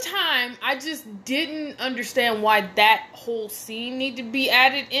 At the time, I just didn't understand why that whole scene needed to be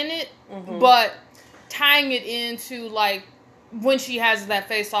added in it. But tying it into, when she has that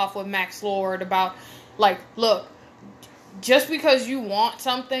face-off with Max Lord about, look, just because you want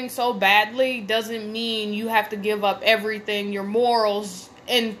something so badly doesn't mean you have to give up everything, your morals,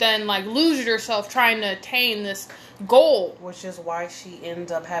 and then, lose yourself trying to attain this goal. Which is why she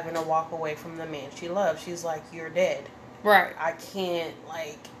ends up having to walk away from the man she loves. She's like, you're dead. Right. I can't,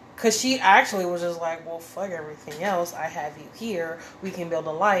 because she actually was just like, well, fuck everything else. I have you here. We can build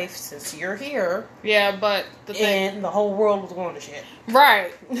a life since you're here. Yeah, but and the whole world was going to shit.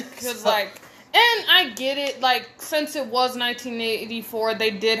 Right. Because, and I get it, since it was 1984,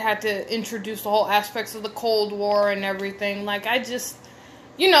 they did have to introduce the whole aspects of the Cold War and everything. I just...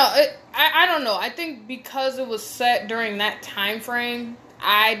 I don't know. I think because it was set during that time frame,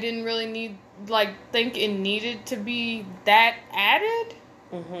 I didn't really think it needed to be that added.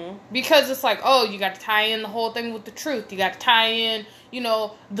 Because it's you got to tie in the whole thing with the truth. You got to tie in,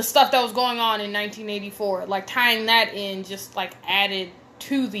 the stuff that was going on in 1984. Tying that in just, added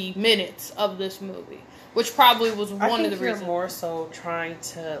to the minutes of this movie. Which probably was one of the reasons. You're more so trying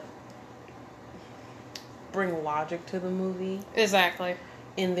to bring logic to the movie. Exactly.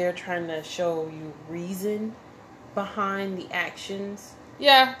 And they're trying to show you reason behind the actions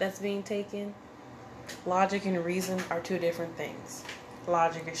that's being taken. Logic and reason are two different things.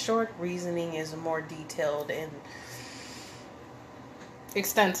 Logic is short, reasoning is more detailed and...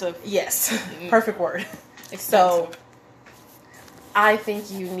 extensive. Yes, perfect word. Extensive. So, I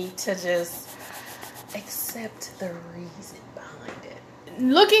think you need to just accept the reason behind it.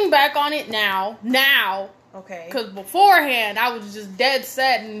 Looking back on it now... Okay. Because beforehand, I was just dead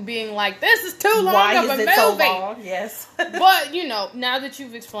set and being like, this is too long of a movie. Why is it so long? Yes. But, now that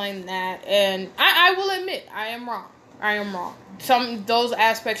you've explained that, and I will admit, I am wrong. Those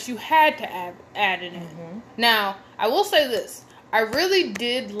aspects you had to add it in. Now, I will say this. I really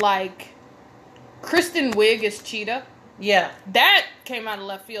did like Kristen Wiig as Cheetah. Yeah. That came out of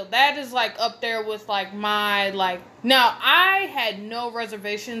left field. That is, up there with, my, Now, I had no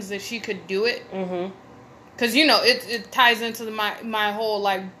reservations that she could do it. Because, it ties into my whole,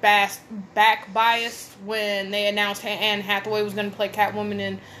 back bias when they announced Anne Hathaway was going to play Catwoman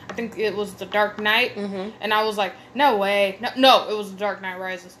in, I think it was The Dark Knight. And I was like, no way. No, it was The Dark Knight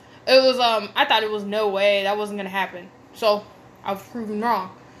Rises. It was, I thought it was no way. That wasn't going to happen. So, I was proven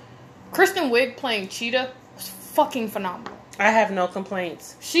wrong. Kristen Wiig playing Cheetah was fucking phenomenal. I have no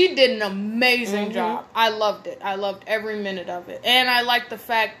complaints. She did an amazing job. I loved it. I loved every minute of it. And I liked the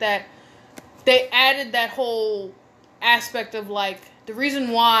fact that they added that whole aspect of, the reason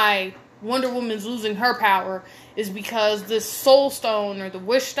why Wonder Woman's losing her power is because this soul stone or the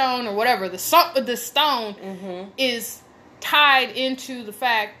wish stone or whatever, the stone is tied into the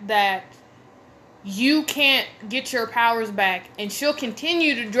fact that you can't get your powers back, and she'll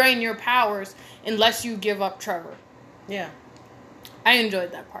continue to drain your powers unless you give up Trevor. Yeah. I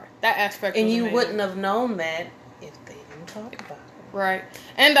enjoyed that part. That aspect and was you amazing. Wouldn't have known that if they didn't talk about it. Right.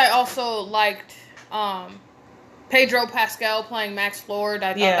 And I also liked Pedro Pascal playing Max Lord.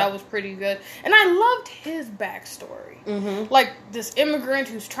 I thought that was pretty good. And I loved his backstory. This immigrant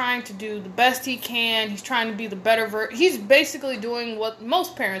who's trying to do the best he can. He's trying to be the better he's basically doing what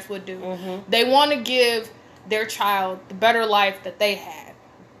most parents would do. They want to give their child the better life that they had.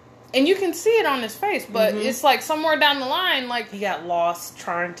 And you can see it on his face, but it's like somewhere down the line, like... He got lost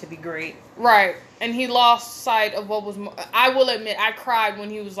trying to be great. Right. And he lost sight of what was... I will admit, I cried when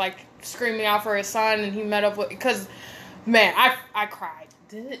he was, like, screaming out for his son, and he met up with... Because, man, I cried.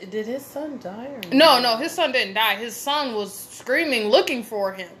 Did his son die? Or No, his son didn't die. His son was screaming, looking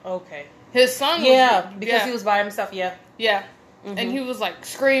for him. Okay. His son was... Yeah, because he was by himself, yeah. Yeah. Mm-hmm. And he was, like,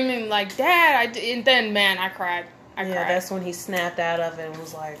 screaming, like, Dad, and then, man, I cried. I cried. That's when he snapped out of it and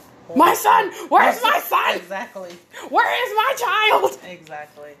was like... My son! Where's my son? Exactly. Where is my child?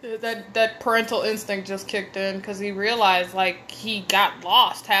 Exactly. That parental instinct just kicked in because he realized, like, he got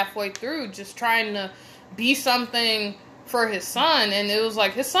lost halfway through just trying to be something for his son. And it was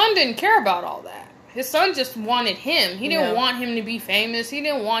like, his son didn't care about all that. His son just wanted him. He didn't want him to be famous. He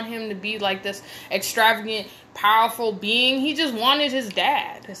didn't want him to be, like, this extravagant, powerful being. He just wanted his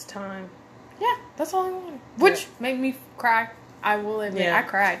dad. His time. Yeah, that's all he wanted. Which made me cry. I will admit, I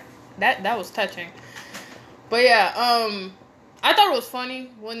cried. That was touching. But yeah, I thought it was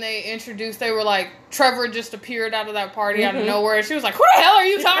funny when they introduced, they were like, Trevor just appeared out of that party out of nowhere. And she was like, who the hell are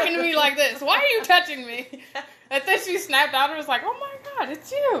you talking to me like this? Why are you touching me? And then she snapped out and was like, oh my God,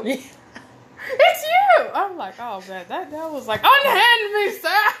 it's you. It's you. I'm like, oh man, that was like, unhand me,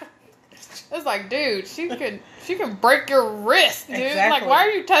 sir. It's like, dude, she could break your wrist, dude. Exactly. Like, why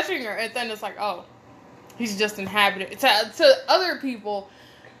are you touching her? And then it's like, oh, he's just inhabited. To other people,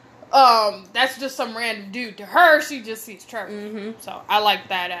 that's just some random dude. To her, she just sees Trevor. Mm-hmm. So I like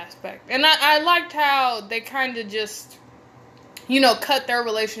that aspect. And I liked how they kind of just, cut their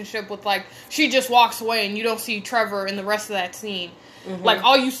relationship with, like, she just walks away and you don't see Trevor in the rest of that scene. Mm-hmm. Like,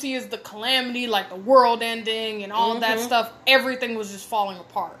 all you see is the calamity, like the world ending and all that stuff. Everything was just falling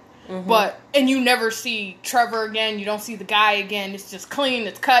apart. Mm-hmm. And you never see Trevor again. You don't see the guy again. It's just clean.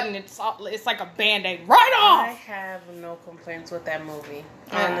 It's cut, and it's like a Band-Aid right off. I have no complaints with that movie.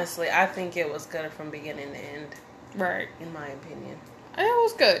 Honestly, I think it was good from beginning to end. Right. In my opinion. It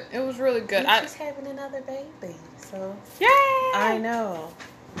was good. It was really good. She's having another baby, so... Yay! I know.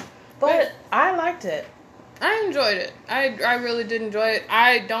 But I liked it. I enjoyed it. I really did enjoy it.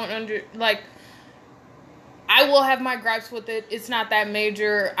 I don't I will have my gripes with it. It's not that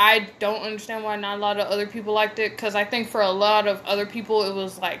major. I don't understand why not a lot of other people liked it. Because I think for a lot of other people, it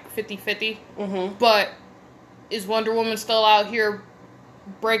was like 50-50. Mm-hmm. But is Wonder Woman still out here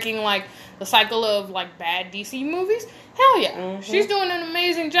breaking like the cycle of like bad DC movies? Hell yeah. Mm-hmm. She's doing an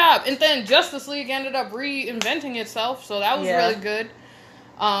amazing job. And then Justice League ended up reinventing itself. So that was really good.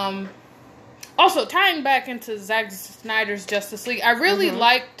 Also, tying back into Zack Snyder's Justice League, I really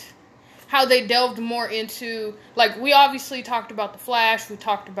liked how they delved more into, like, we obviously talked about The Flash, we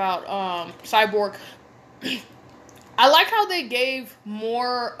talked about Cyborg. I like how they gave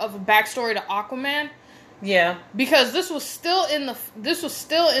more of a backstory to Aquaman. Yeah. Because this was still in the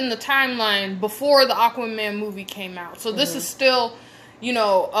timeline before the Aquaman movie came out. So this is still,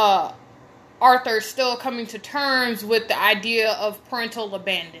 Arthur still coming to terms with the idea of parental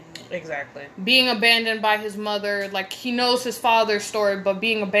abandonment. Exactly. Being abandoned by his mother. Like, he knows his father's story, but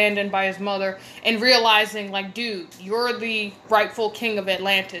being abandoned by his mother. And realizing, like, dude, you're the rightful king of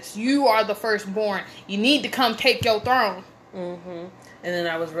Atlantis. You are the firstborn. You need to come take your throne. Mm-hmm. And then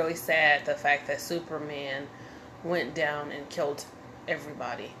I was really sad the fact that Superman went down and killed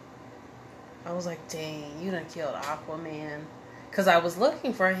everybody. I was like, dang, you done killed Aquaman. Because I was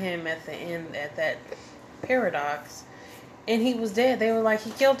looking for him at the end, at that paradox. And he was dead. They were like, he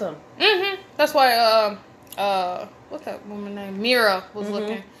killed him. Mm-hmm. That's why, what's that woman's name? Mira was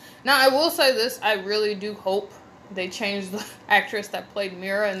looking. Now, I will say this. I really do hope they changed the actress that played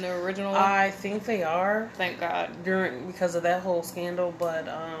Mira in the original one. I think they are. Thank God. Because of that whole scandal. But,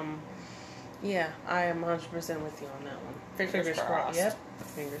 yeah, I am 100% with you on that one. Fingers crossed. Yep.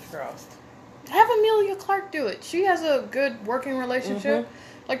 Fingers crossed. Have Emilia Clarke do it. She has a good working relationship.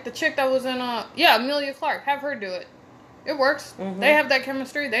 Like the chick that was in, Emilia Clarke. Have her do it. It works. They have that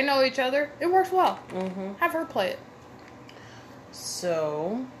chemistry. They know each other. It works well. Have her play it.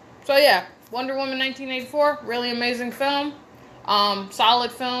 So yeah, Wonder Woman 1984, really amazing film.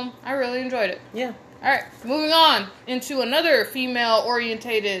 Solid film. I really enjoyed it. Yeah. Alright, moving on into another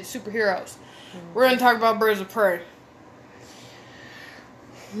female-orientated superheroes. We're going to talk about Birds of Prey.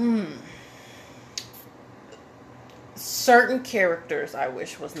 Certain characters I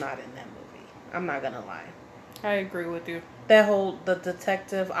wish was not in that movie. I'm not going to lie. I agree with you. The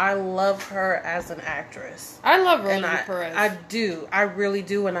detective, I love her as an actress. I love Rosie Perez. I do. I really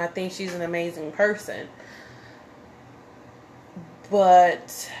do, and I think she's an amazing person.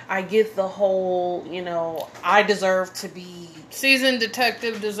 But I get the whole, I deserve to be... Seasoned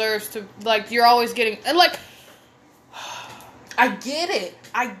detective deserves to... Like, you're always getting... And, like, I get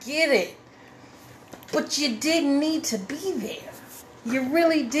it. But you didn't need to be there. You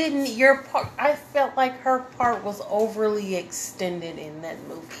really didn't. Your part, I felt like her part was overly extended in that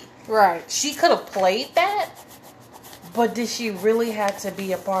movie. Right. She could have played that, but did she really have to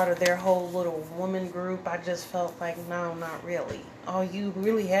be a part of their whole little woman group? I just felt like, no, not really. All you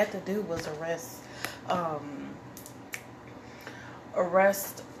really had to do was arrest,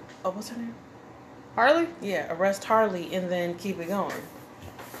 what's her name? Harley? Yeah, arrest Harley and then keep it going.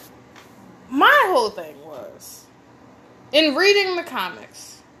 My whole thing was, in reading the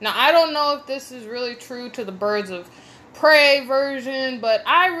comics, now I don't know if this is really true to the Birds of Prey version, but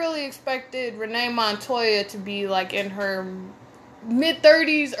I really expected Renee Montoya to be like in her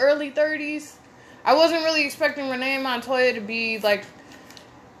mid-30s, early 30s. I wasn't really expecting Renee Montoya to be like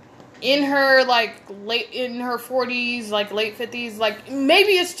in her like in her 40s, like late 50s. Like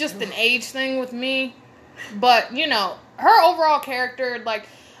maybe it's just an age thing with me, but you know, her overall character, like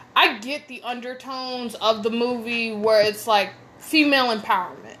I get the undertones of the movie where it's like female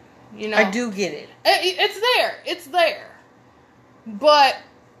empowerment. You know, I do get it. It's there. But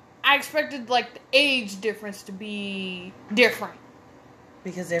I expected like the age difference to be different.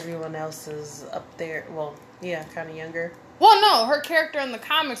 Because everyone else is up there. Well, yeah, kind of younger. Well, no, her character in the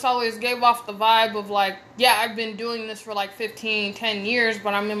comics always gave off the vibe of like, yeah, I've been doing this for like 10 years,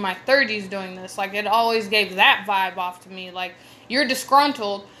 but I'm in my 30s doing this. Like, it always gave that vibe off to me. Like, you're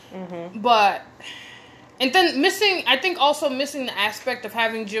disgruntled, but... And then I think also missing the aspect of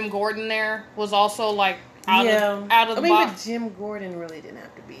having Jim Gordon there was also like out of the box. But Jim Gordon really didn't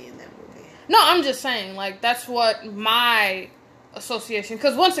have to be in that movie. No, I'm just saying, like, that's what my association,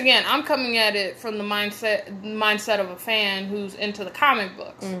 because once again, I'm coming at it from the mindset of a fan who's into the comic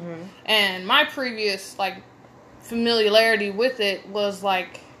books. And my previous, like, familiarity with it was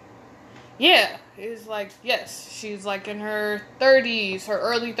like, yeah, it's like, yes, she's like in her 30s, her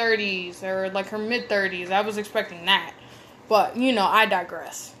early 30s, or like her mid 30s. I was expecting that. But, you know, I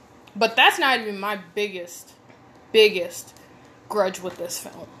digress. But that's not even my biggest grudge with this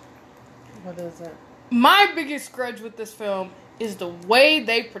film. What is it? My biggest grudge with this film is the way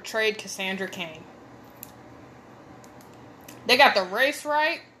they portrayed Cassandra Cain. They got the race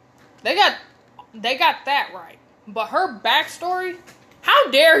right. They got that right. But her backstory...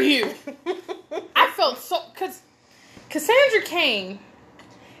 How dare you? I felt so... Because Cassandra Cain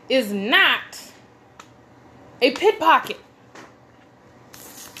is not a pickpocket.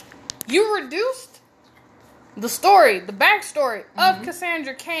 You reduced the story, the backstory of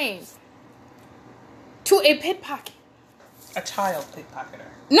Cassandra Cain to a pickpocket. A child pickpocketer.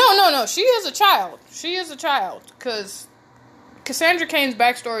 No. She is a child. Because Cassandra Cain's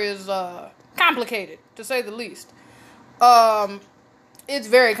backstory is complicated, to say the least. It's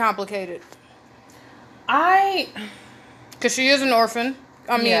very complicated. Because she is an orphan.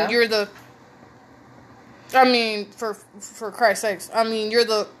 I mean, for Christ's sakes. I mean, you're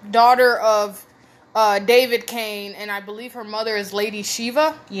the daughter of David Cain, and I believe her mother is Lady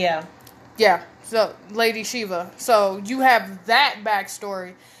Shiva. Yeah. Yeah, so Lady Shiva. So you have that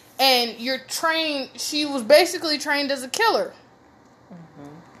backstory. And she was basically trained as a killer.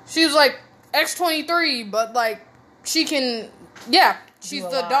 She was like X-23, but like, she can, yeah. She's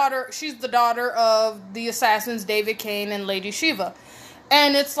the daughter of the assassins David Cain and Lady Shiva.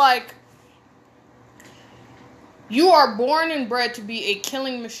 And it's like, you are born and bred to be a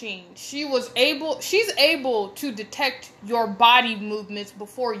killing machine. She's able to detect your body movements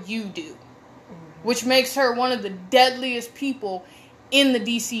before you do. Which makes her one of the deadliest people in the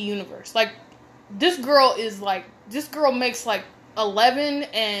DC universe. Like, this girl makes like 11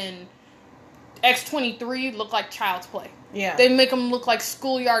 and X-23 look like child's play. Yeah. They make them look like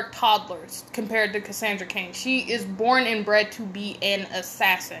schoolyard toddlers compared to Cassandra Cain. She is born and bred to be an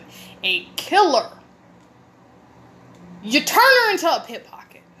assassin. A killer. You turn her into a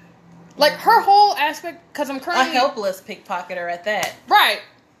pickpocket. Like, her whole aspect, because I'm currently... A helpless pickpocketer at that. Right.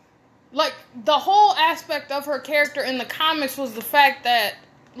 Like, the whole aspect of her character in the comics was the fact that,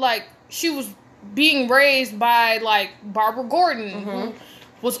 like, she was being raised by, like, Barbara Gordon, who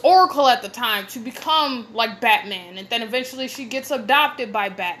was Oracle at the time, to become like Batman, and then eventually she gets adopted by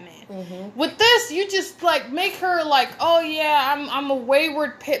Batman. With this, you just like make her like, oh yeah, I'm a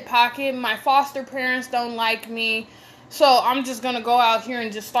wayward pickpocket, my foster parents don't like me, so I'm just gonna go out here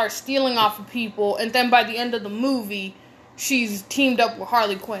and just start stealing off of people, and then by the end of the movie, she's teamed up with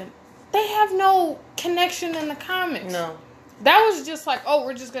Harley Quinn. They have no connection in the comics. No. That was just like, oh,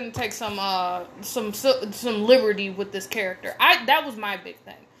 we're just gonna take some liberty with this character. That was my big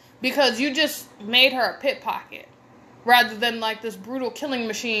thing, because you just made her a pickpocket rather than like this brutal killing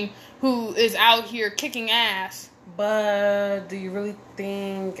machine who is out here kicking ass But do you really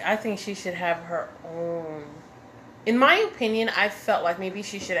think... I think she should have her own... In my opinion, I felt like maybe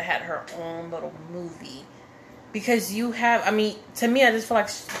she should have had her own little movie. Because you have... I mean, to me, I just feel like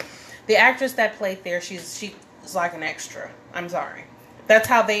the actress that played there, she's like an extra. I'm sorry. That's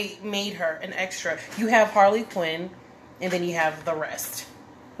how they made her, an extra. You have Harley Quinn, and then you have the rest.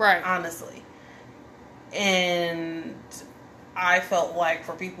 Right. Honestly. And I felt like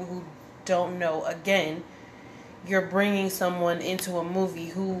for people who don't know, again... You're bringing someone into a movie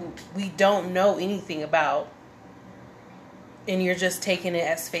who we don't know anything about. And you're just taking it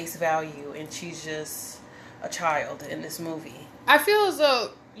as face value. And she's just a child in this movie. I feel as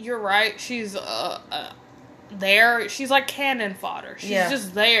though you're right. She's there. She's like cannon fodder. She's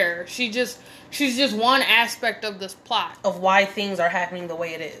just there. She's just one aspect of this plot. Of why things are happening the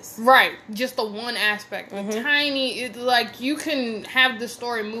way it is. Right. Just the one aspect. Tiny. It's like you can have the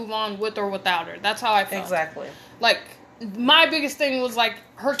story move on with or without her. That's how I felt. Exactly. Like, my biggest thing was, like,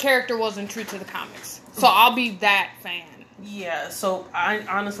 her character wasn't true to the comics. So I'll be that fan. Yeah, so I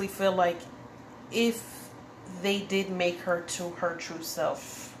honestly feel like if they did make her to her true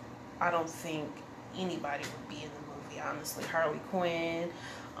self, I don't think anybody would be in the movie, honestly. Harley Quinn,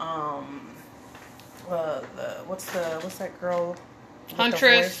 what's that girl?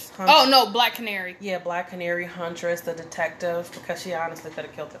 Huntress. Oh, no, Black Canary. Yeah, Black Canary, Huntress, the detective, because she honestly could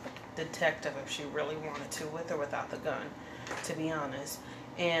have killed the detective if she really wanted to, with or without the gun, to be honest.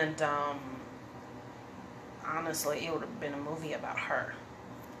 And honestly, it would have been a movie about her.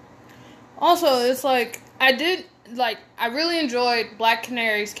 Also, it's like, I really enjoyed Black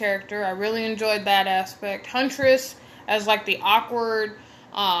Canary's character. I really enjoyed that aspect. Huntress as like the awkward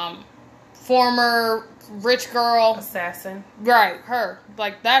former rich girl assassin. Right, her.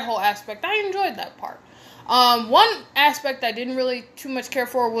 Like that whole aspect. I enjoyed that part. One aspect I didn't really too much care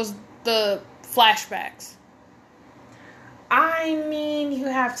for was the flashbacks. I mean, you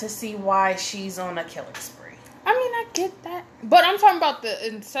have to see why she's on a killing spree. I mean, I get that. But I'm talking about the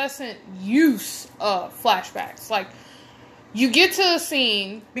incessant use of flashbacks. Like, you get to a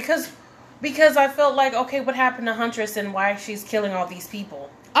scene... Because I felt like, okay, what happened to Huntress and why she's killing all these people?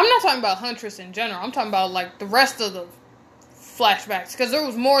 I'm not talking about Huntress in general. I'm talking about, like, the rest of the flashbacks. Because there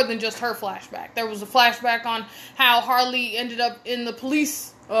was more than just her flashback. There was a flashback on how Harley ended up in the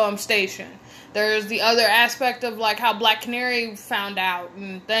police station. There's the other aspect of, like, how Black Canary found out.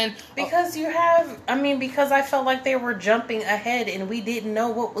 And then... Because I felt like they were jumping ahead and we didn't know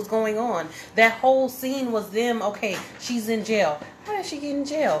what was going on. That whole scene was them, okay, she's in jail. How did she get in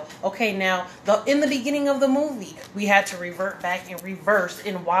jail? Okay, now, in the beginning of the movie, we had to revert back and reverse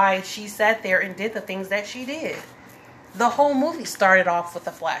in why she sat there and did the things that she did. The whole movie started off with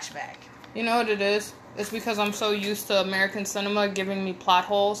a flashback. You know what it is? It's because I'm so used to American cinema giving me plot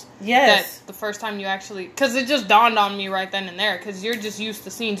holes. Yes. That the first time you actually... Because it just dawned on me right then and there. Because you're just used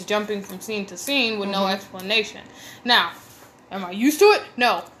to scenes jumping from scene to scene with no explanation. Now, am I used to it?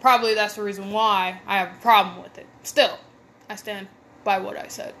 No. Probably that's the reason why I have a problem with it. Still, I stand by what I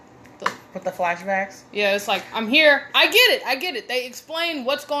said. With the flashbacks? Yeah, it's like, I'm here. I get it. They explain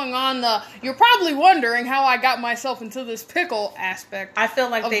what's going on. You're probably wondering how I got myself into this pickle aspect. I feel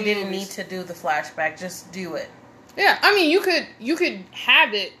like they didn't need to do the flashback. Just do it. Yeah, I mean, you could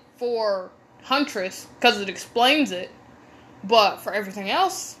have it for Huntress because it explains it, but for everything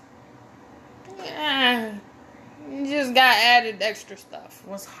else, you just got added extra stuff.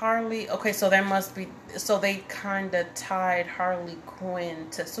 Was Harley... Okay, so there must be... So they kind of tied Harley Quinn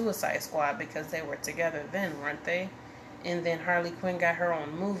to Suicide Squad because they were together then, weren't they? And then Harley Quinn got her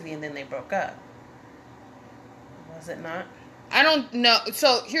own movie and then they broke up. Was it not? I don't know.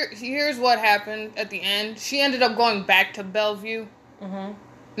 So here's what happened at the end. She ended up going back to Bellevue. Mm-hmm.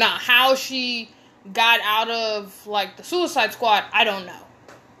 Now, how she got out of, like, the Suicide Squad, I don't know.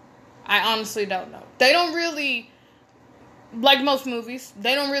 I honestly don't know. They don't really... Like most movies,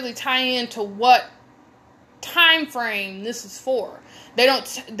 they don't really tie into what time frame this is for. They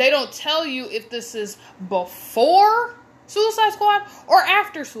don't tell you if this is before Suicide Squad or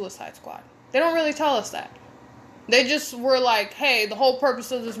after Suicide Squad. They don't really tell us that. They just were like, hey, the whole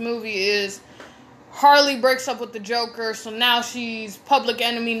purpose of this movie is Harley breaks up with the Joker, so now she's public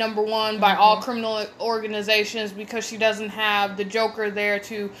enemy number one by all criminal organizations because she doesn't have the Joker there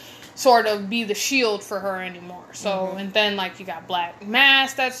to sort of be the shield for her anymore. So, and then, like, you got Black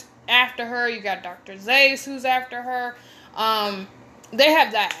Mask that's after her. You got Dr. Zayce who's after her. They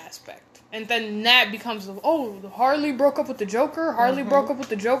have that aspect. And then that becomes, Harley broke up with the Joker. Harley broke up with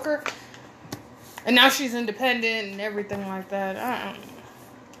the Joker. And now she's independent and everything like that.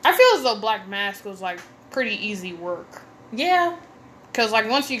 I feel as though Black Mask was, like, pretty easy work. Yeah. Because, like,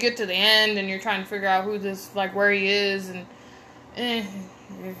 once you get to the end and you're trying to figure out who this, like, where he is, and...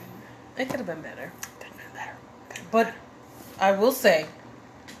 It could have been better. But I will say,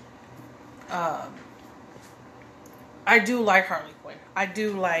 I do like Harley Quinn. I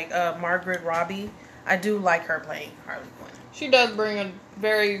do like Margaret Robbie. I do like her playing Harley Quinn. She does bring a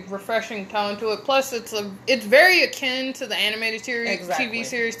very refreshing tone to it. Plus, it's very akin to the animated series, TV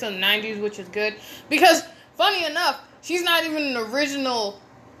series to the 90s, which is good. Because, funny enough, she's not even an original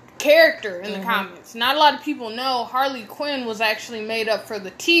character in the comics. Not a lot of people know Harley Quinn was actually made up for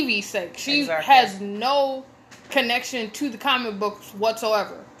the TV sake. She has no connection to the comic books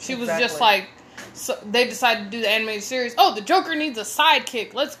whatsoever. She was just like, so they decided to do the animated series. Oh, the Joker needs a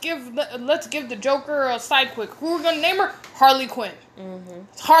sidekick. Let's give the Joker a sidekick. Who are we gonna name her? Harley Quinn.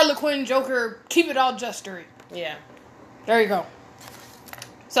 It's Harley Quinn, Joker. Keep it all justery. Yeah. There you go.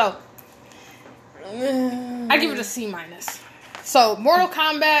 So I give it a C-. So Mortal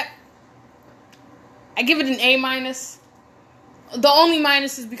Kombat, I give it an A-. The only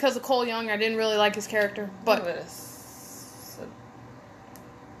minus is because of Cole Young. I didn't really like his character, but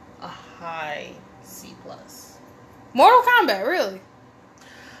a high C+. Mortal Kombat, really.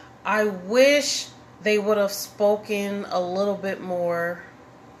 I wish they would have spoken a little bit more.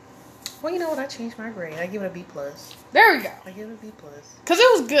 Well, you know what? I changed my grade. I give it a B+. There we go. I give it a B+. Because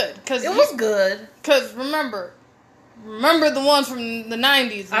it was good. It was good. Because remember the ones from the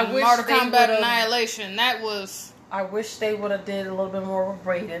 90s. I wish Mortal Kombat Annihilation. That was... I wish they would have did a little bit more with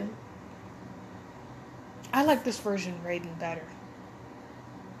Raiden. I like this version of Raiden better.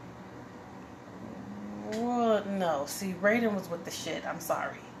 Well, no. See, Raiden was with the shit. I'm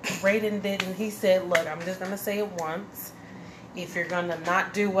sorry. Raiden didn't. He said, look, I'm just going to say it once. If you're going to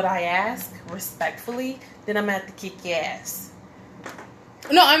not do what I ask, respectfully, then I'm going to have to kick your ass.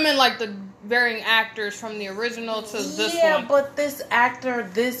 No, I meant like the varying actors from the original to this one. Yeah, but this actor,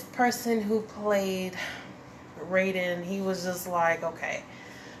 this person who played Raiden, he was just like, okay,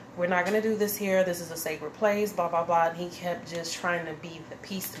 we're not going to do this here. This is a sacred place, blah, blah, blah. And he kept just trying to be the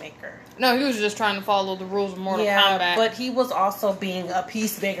peacemaker. No, he was just trying to follow the rules of Mortal Kombat. But he was also being a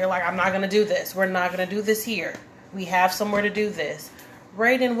peacemaker. Like, I'm not going to do this. We're not going to do this here. We have somewhere to do this.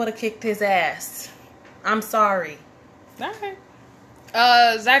 Raiden would have kicked his ass. I'm sorry. Okay.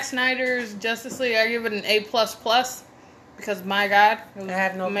 Zack Snyder's Justice League, I give it an A++. Because, my God, it was I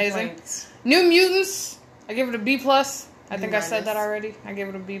have no amazing. complaints. New Mutants, I give it a B+. I think I said that already. I give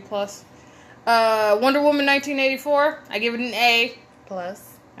it a B+. Wonder Woman 1984, I give it an A+.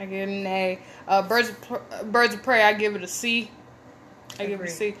 I give it an A. Birds of Prey, I give it a C. I give it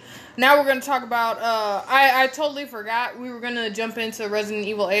a C. Now we're going to talk about... I totally forgot. We were going to jump into Resident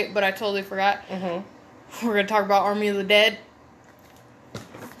Evil 8, but I totally forgot. Mm-hmm. We're going to talk about Army of the Dead.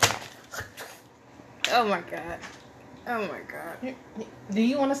 Oh, my God. Oh, my God. Do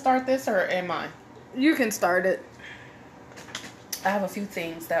you want to start this, or am I? You can start it. I have a few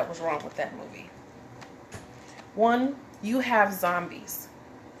things that was wrong with that movie. One, you have zombies.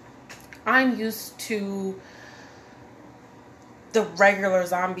 I'm used to the regular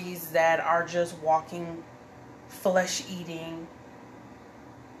zombies that are just walking, flesh-eating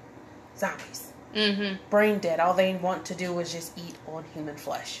zombies. Mm-hmm. Brain dead. All they want to do is just eat on human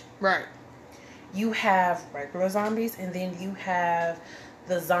flesh. Right. You have regular zombies, and then you have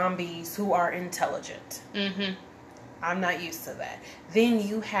the zombies who are intelligent. Mm-hmm. I'm not used to that. Then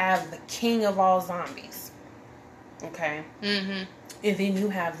you have the king of all zombies. Okay? Mm-hmm. And then you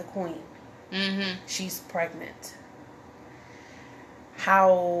have the queen. Mm-hmm. She's pregnant.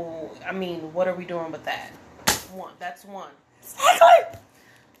 What are we doing with that? That's one. Exactly.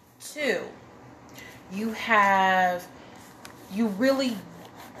 Two, you really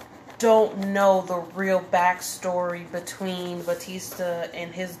don't know the real backstory between Batista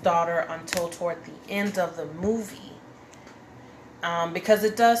and his daughter until toward the end of the movie. Because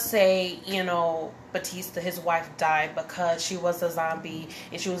it does say, Batista, his wife, died because she was a zombie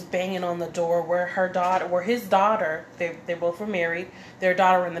and she was banging on the door where his daughter, they both were married, their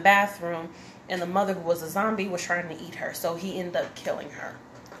daughter in the bathroom, and the mother, who was a zombie, was trying to eat her. So he ended up killing her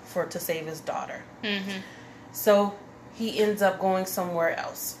to save his daughter. Mm-hmm. So he ends up going somewhere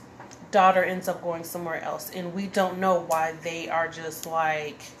else. Daughter ends up going somewhere else. And we don't know why they are just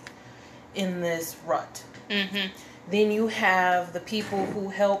like in this rut. Mm-hmm. Then you have the people who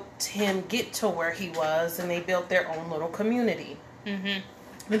helped him get to where he was, and they built their own little community. Mm-hmm.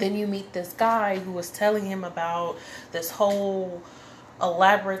 But then you meet this guy who was telling him about this whole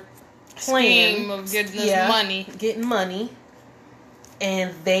elaborate plan scheme of getting money,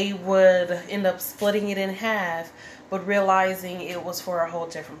 and they would end up splitting it in half, but realizing it was for a whole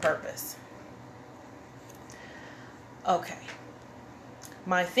different purpose. Okay.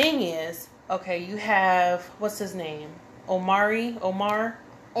 My thing is, okay, you have, what's his name? Omari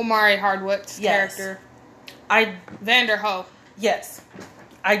Hardwick's character. Vanderho. Yes.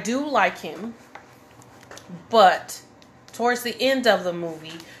 I do like him. But towards the end of the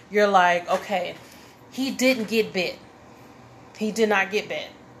movie, you're like, okay, he didn't get bit. He did not get bit.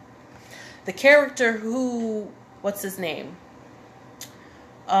 The character what's his name?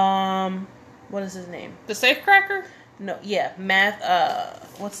 What is his name? The safecracker? No, yeah,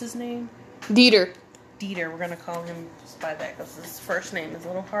 what's his name? Dieter. We're gonna call him by that because his first name is a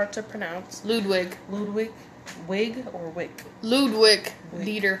little hard to pronounce. Ludwig. Wig or Wick? Ludwig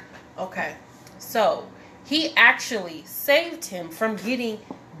Dieter. Okay, so he actually saved him from getting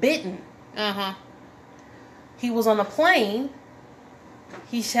bitten. He was on a plane.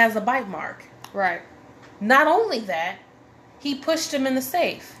 He has a bite mark. Right. Not only that, he pushed him in the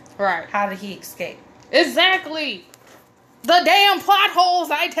safe. Right. How did he escape? Exactly. The damn plot holes,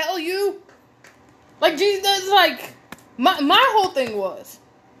 I tell you. Like, Jesus, like, my whole thing was,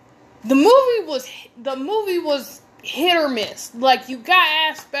 the movie was hit or miss. Like, you got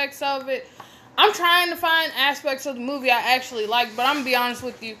aspects of it. I'm trying to find aspects of the movie I actually like, but I'm gonna be honest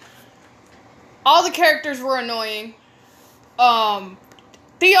with you. All the characters were annoying.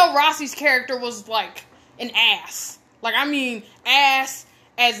 Theo Rossi's character was like an ass. Like, I mean, ass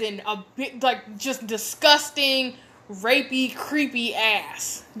as in a bit, like, just disgusting, rapey, creepy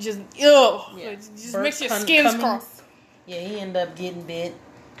ass. Just, ugh. Yeah. It just makes your skin crawl. Yeah, he ended up getting bit,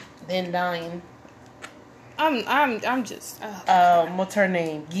 then dying. I'm just. What's her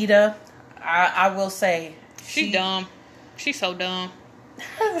name? Gita. I will say she dumb. She's so dumb.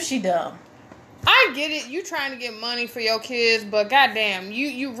 How was she dumb? I get it. You trying to get money for your kids, but goddamn,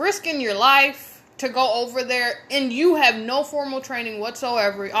 you risking your life to go over there, and you have no formal training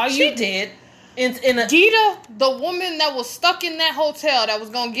whatsoever. She did. Gita, the woman that was stuck in that hotel that was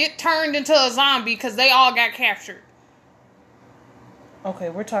gonna get turned into a zombie because they all got captured. Okay,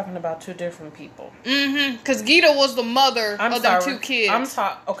 we're talking about two different people. Because Gita was the mother of them two kids.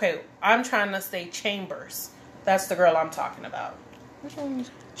 I'm trying to say Chambers. That's the girl I'm talking about. Which one?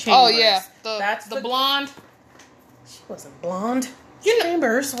 Chambers. Oh yeah, that's the blonde. She wasn't blonde.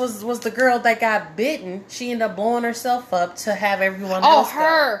 Chambers was the girl that got bitten. She ended up blowing herself up to have everyone else.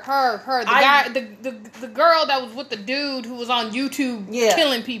 Her. The girl that was with the dude who was on YouTube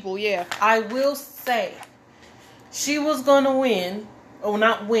killing people. Yeah. I will say, she was gonna win. Oh,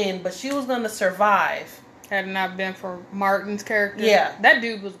 not win, but she was gonna survive. Had it not been for Martin's character. Yeah. That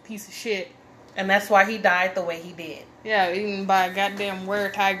dude was a piece of shit. And that's why he died the way he did. Yeah, eaten by a goddamn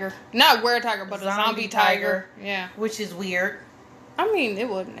were-tiger. Not were-tiger, but a zombie tiger. Yeah. Which is weird. I mean, it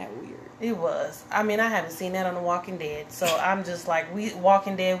wasn't that weird. It was. I mean, I haven't seen that on The Walking Dead. So I'm just like,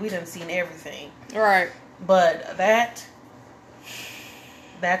 Walking Dead, we done seen everything. Right. But that's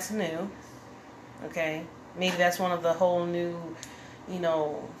new. Okay. Maybe that's one of the whole new,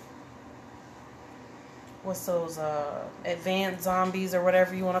 what's those, advanced zombies or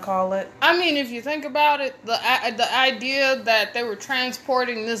whatever you want to call it. I mean, if you think about it, the idea that they were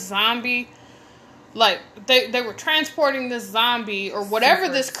transporting this zombie, like, they were transporting this zombie or whatever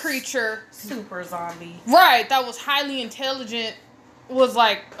this creature. Super zombie. Right, that was highly intelligent, was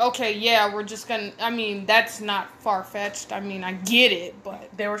like, okay, yeah, we're just gonna, I mean, that's not far-fetched. I mean, I get it, but.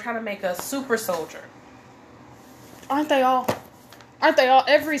 They were trying to make a super soldier. Aren't they all?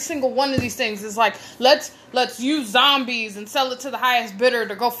 Every single one of these things is like, let's use zombies and sell it to the highest bidder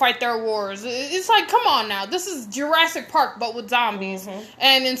to go fight their wars. It's like, come on now. This is Jurassic Park, but with zombies. Mm-hmm.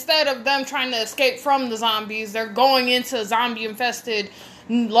 And instead of them trying to escape from the zombies, they're going into zombie-infested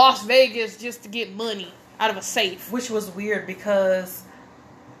Las Vegas just to get money out of a safe. Which was weird because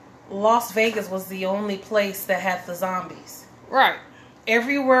Las Vegas was the only place that had the zombies. Right.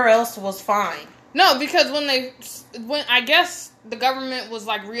 Everywhere else was fine. No, because when I guess the government was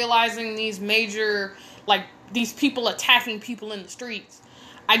like realizing these major, like these people attacking people in the streets,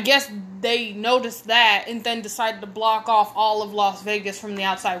 I guess they noticed that and then decided to block off all of Las Vegas from the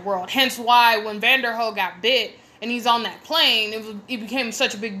outside world. Hence why when Vanderho got bit and he's on that plane, it became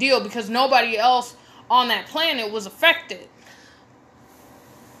such a big deal because nobody else on that planet was affected.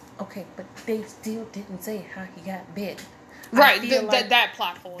 Okay, but they still didn't say how he got bit. Right, that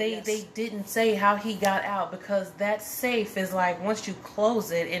plot hole. They didn't say how he got out because that safe is like, once you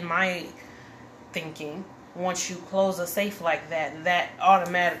close it, in my thinking, once you close a safe like that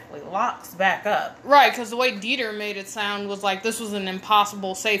automatically locks back up. Right, because the way Dieter made it sound was like this was an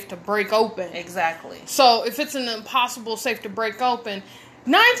impossible safe to break open. Exactly. So if it's an impossible safe to break open,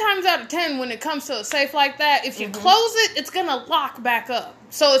 9 times out of 10 when it comes to a safe like that, if you close it, it's going to lock back up.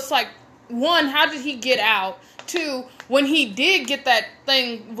 So it's like, one, how did he get out? Two, when he did get that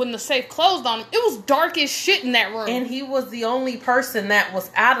thing, when the safe closed on him, it was dark as shit in that room. And he was the only person that was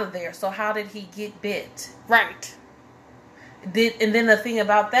out of there. So how did he get bit? Right. And then the thing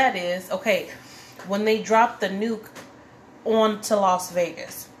about that is, okay, when they dropped the nuke onto Las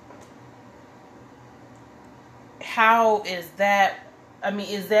Vegas, how is that? I mean,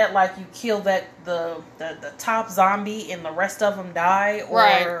 is that like you kill the top zombie and the rest of them die? Or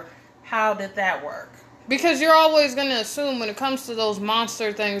right. How did that work? Because you're always going to assume when it comes to those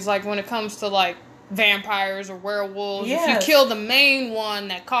monster things, like when it comes to like vampires or werewolves, yes. If you kill the main one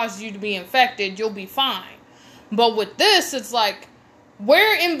that caused you to be infected, you'll be fine. But with this, it's like,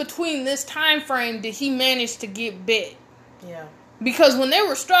 where in between this time frame did he manage to get bit? Yeah. Because when they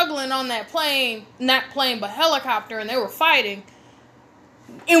were struggling on that plane, not plane, but helicopter, and they were fighting,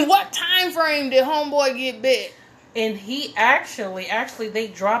 in what time frame did homeboy get bit? And he actually, they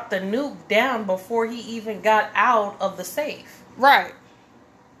dropped the nuke down before he even got out of the safe. Right.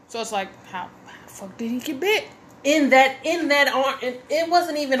 So it's like, how the fuck did he get bit? In that arm, it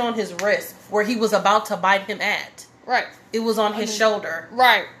wasn't even on his wrist where he was about to bite him at. Right. It was on his shoulder.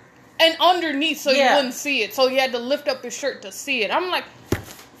 Right. And underneath, so you wouldn't see it. So he had to lift up his shirt to see it. I'm like,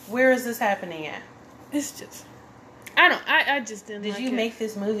 where is this happening at? It's just, I just didn't like it. Did you make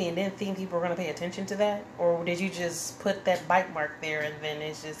this movie and didn't think people were going to pay attention to that? Or did you just put that bite mark there and then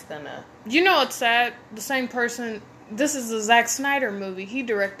it's just going to... You know what's sad? The same person... This is a Zack Snyder movie. He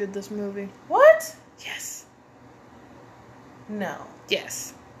directed this movie. What? Yes. No.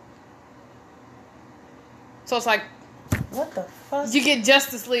 Yes. So it's like... What the fuck? You get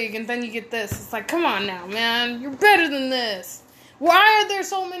Justice League and then you get this. It's like, come on now, man. You're better than this. Why are there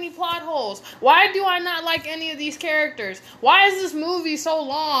so many plot holes? Why do I not like any of these characters? Why is this movie so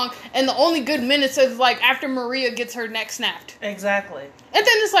long and the only good minutes is like after Maria gets her neck snapped? Exactly. And then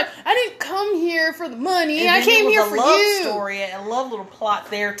it's like, I didn't come here for the money. I came here for you. A love story, a love little plot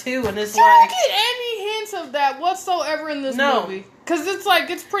there too, and it's you don't get any hints of that whatsoever in this movie. Because it's like,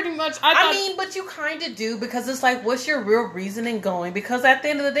 it's pretty much... I mean, but you kind of do, because it's like, what's your real reason in going? Because at the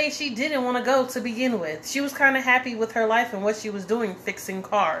end of the day, she didn't want to go to begin with. She was kind of happy with her life and what she was doing, fixing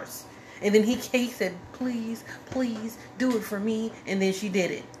cars. And then he said, please, please, do it for me. And then she did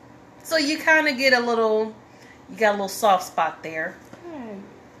it. So you kind of get you got a little soft spot there.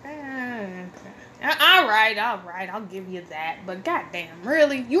 All right, I'll give you that. But goddamn,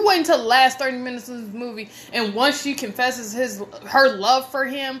 really? You wait until the last 30 minutes of this movie, and once she confesses her love for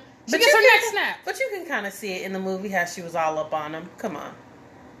him, she gets her neck snapped. But you can kind of see it in the movie how she was all up on him. Come on.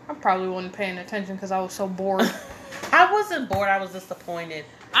 I probably wasn't paying attention because I was so bored. I wasn't bored. I was disappointed.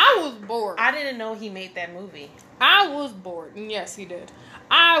 I was bored. I didn't know he made that movie. I was bored. And yes, he did.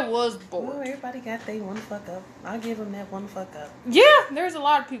 I was bored. Well, everybody got their one fuck up. I'll give them that one fuck up. Yeah, there's a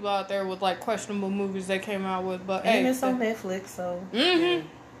lot of people out there with like questionable movies they came out with, but and it's on Netflix, so. Mm-hmm.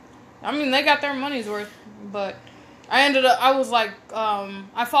 I mean, they got their money's worth, but I was like,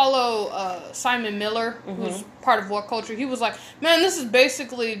 I follow Simon Miller, who's part of What Culture. He was like, man, this is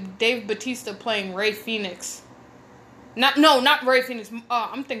basically Dave Bautista playing Ray Phoenix. Not Ray Phoenix.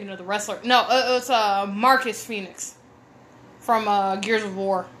 I'm thinking of the wrestler. No, it's Marcus Phoenix from Gears of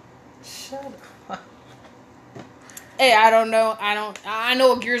War. Shut up. Hey, I don't know. I know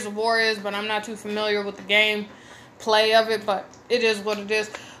what Gears of War is, but I'm not too familiar with the game play of it. But it is what it is.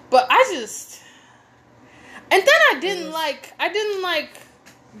 But and then I didn't like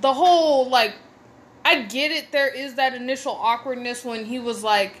the whole like. I get it. There is that initial awkwardness when he was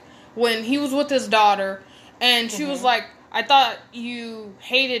with his daughter. And she was like, I thought you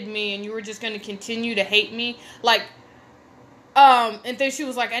hated me and you were just going to continue to hate me. Like, and then she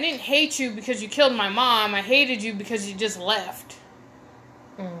was like, I didn't hate you because you killed my mom. I hated you because you just left.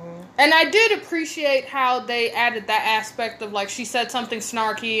 Mm-hmm. And I did appreciate how they added that aspect of, like, she said something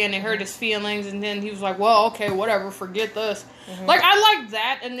snarky and it hurt his feelings. And then he was like, well, okay, whatever, forget this. Mm-hmm. Like, I like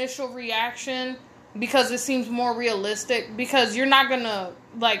that initial reaction because it seems more realistic. Because you're not going to,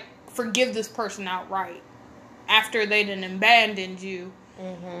 like, forgive this person outright after they done abandoned you.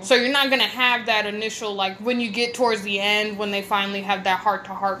 Mm-hmm. So you're not going to have that initial, like, when you get towards the end, when they finally have that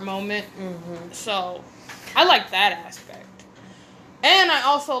heart-to-heart moment. Mm-hmm. So, I like that aspect. And I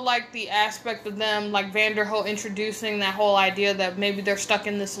also like the aspect of them, like, Vanderholt introducing that whole idea that maybe they're stuck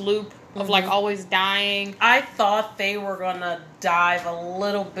in this loop of, like, always dying. I thought they were going to dive a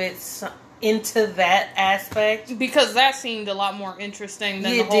little bit into that aspect, because that seemed a lot more interesting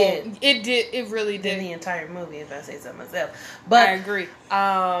than it really did than the entire movie, if I say so myself. But I agree.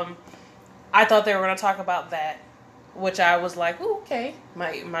 I thought they were going to talk about that which I was like, ooh, okay.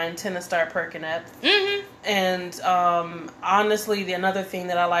 My antenna started perking up. Mm-hmm. And honestly, another thing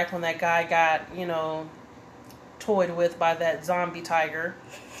that I like when that guy got, toyed with by that zombie tiger,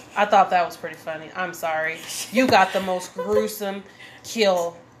 I thought that was pretty funny. I'm sorry. You got the most gruesome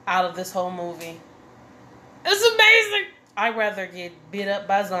kill out of this whole movie. It's amazing. I'd rather get bit up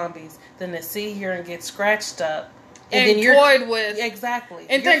by zombies than to sit here and get scratched up. And then toyed with. Exactly.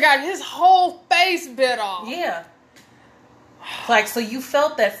 And then got his whole face bit off. Yeah. Like, so you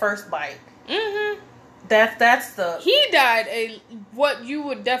felt that first bite. Mm-hmm. That's the... He died what you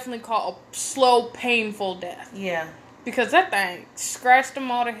would definitely call a slow, painful death. Yeah. Because that thing scratched him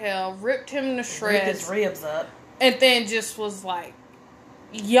all to hell, ripped him to shreds. Ripped his ribs up. And then just was like,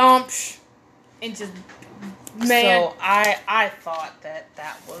 yumps. And just, man. So, I thought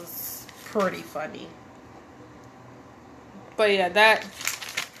that was pretty funny. But yeah,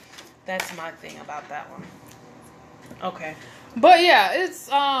 that's my thing about that one. Okay. But yeah, it's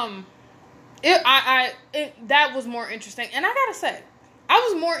that was more interesting. And I gotta say, I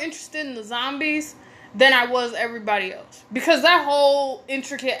was more interested in the zombies than I was everybody else. Because that whole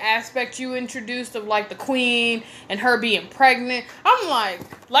intricate aspect you introduced of like the queen and her being pregnant, I'm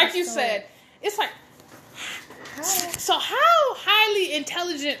like you said, it's like, so how highly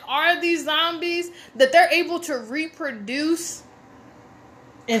intelligent are these zombies that they're able to reproduce?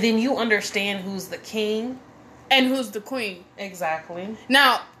 And then you understand who's the king. And who's the queen. Exactly.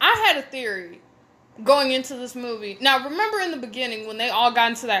 Now, I had a theory going into this movie. Now, remember in the beginning when they all got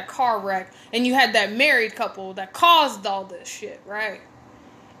into that car wreck and you had that married couple that caused all this shit, right?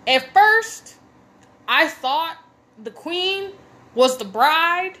 At first, I thought the queen was the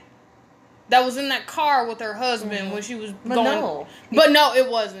bride that was in that car with her husband when she was going. No. But no, it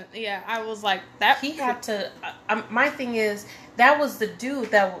wasn't. Yeah, I was like, that. He had to. My thing is, that was the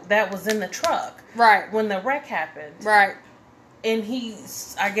dude that was in the truck. Right. When the wreck happened. Right. And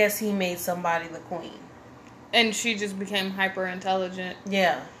I guess he made somebody the queen. And she just became hyper intelligent.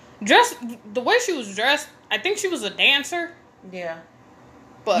 Yeah. Dressed, the way she was dressed, I think she was a dancer. Yeah.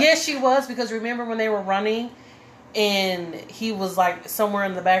 But yes, she was, because remember when they were running and he was like somewhere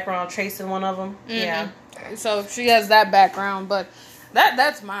in the background chasing one of them? Mm-hmm. Yeah. So she has that background, but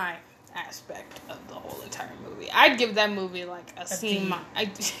that's my aspect of the whole entire movie. I'd give that movie like a C-.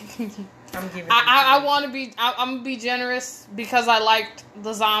 I'm giving. I want to be. I'm gonna be generous because I liked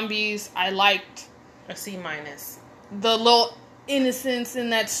the zombies. I liked a C-. The little innocence in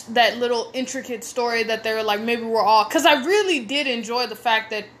that little intricate story that they were like, maybe we're all, because I really did enjoy the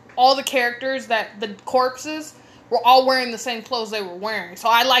fact that all the characters, that the corpses were all wearing the same clothes they were wearing. So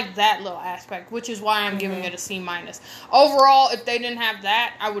I like that little aspect, which is why I'm giving it a C-. Overall, if they didn't have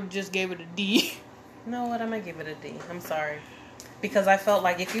that, I would just give it a D. You know what? I'm gonna give it a D. I'm sorry. Because I felt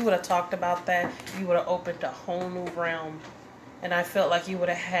like if you would have talked about that, you would have opened a whole new realm. And I felt like you would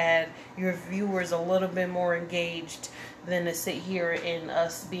have had your viewers a little bit more engaged than to sit here and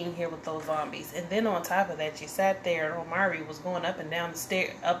us being here with those zombies. And then on top of that, you sat there and Omari was going up and down the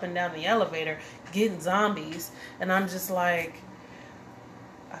stair, up and down the elevator, getting zombies. And I'm just like,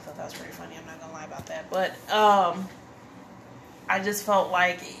 I thought that was pretty funny. I'm not going to lie about that. But I just felt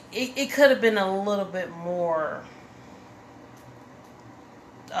like it could have been a little bit more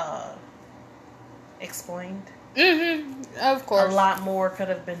explained. Mm-hmm. Of course. A lot more could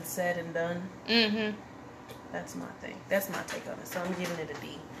have been said and done. Mm-hmm. That's my thing. That's my take on it. So I'm giving it a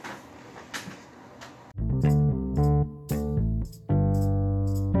D.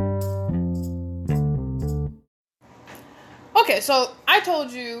 Okay, so I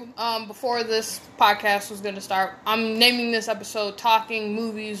told you before this podcast was going to start, I'm naming this episode Talking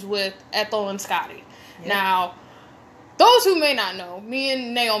Movies with Ethel and Scotty. Yep. Now, those who may not know, me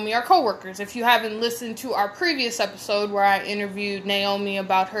and Naomi are co-workers. If you haven't listened to our previous episode where I interviewed Naomi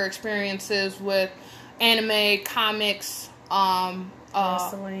about her experiences with anime, comics,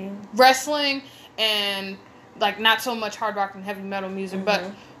 wrestling, and like not so much hard rock and heavy metal music, but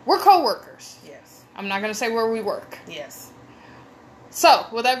we're co-workers. Yes. I'm not going to say where we work. Yes. So,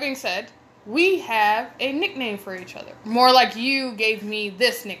 with that being said, we have a nickname for each other. More like you gave me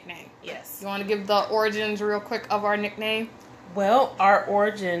this nickname. Yes. You want to give the origins real quick of our nickname? Well, our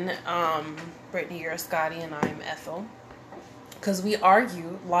origin, Brittany, you're Scotty, and I'm Ethel. Because we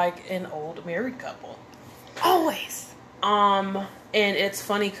argue like an old married couple. Always. And it's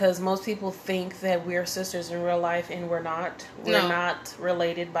funny because most people think that we're sisters in real life, and we're not. We're not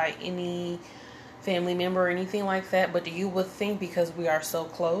related by any family member or anything like that. But you would think, because we are so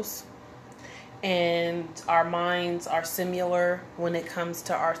close and our minds are similar when it comes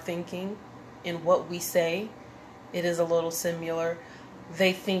to our thinking and what we say, it is a little similar.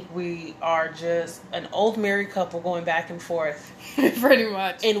 they think we are just an old married couple going back and forth. Pretty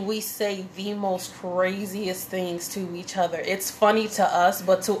much. And we say the most craziest things to each other. It's funny to us,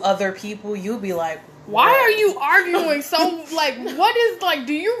 but to other people, you'll be like, why are you arguing so, like, what is, like,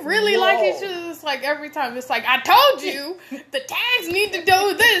 do you really like each other? It's like, every time, it's like, I told you, the tags need to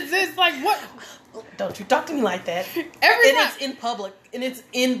do this. It's like, what? Don't you talk to me like that. Every and time. It's in public. And it's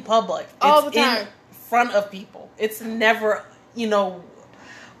in public. All the time. In front of people. It's never,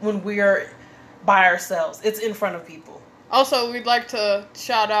 when we're by ourselves. It's in front of people. Also, we'd like to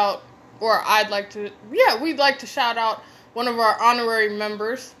shout out, or we'd like to shout out one of our honorary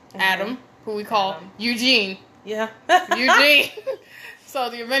members, Adam, who we call Eugene. Yeah. Eugene. So,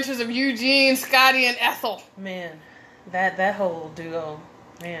 the adventures of Eugene, Scotty, and Ethel. Man, that whole duo,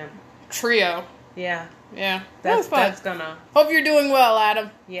 man. Trio. Yeah. Yeah. That's fun. That's gonna... Hope you're doing well, Adam.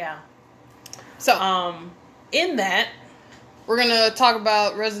 Yeah. So, in that, we're gonna talk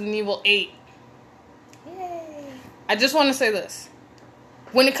about Resident Evil 8. Yay. I just want to say this.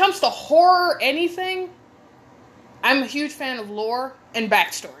 When it comes to horror anything, I'm a huge fan of lore and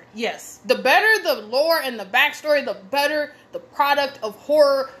backstory. Yes. The better the lore and the backstory, the better the product of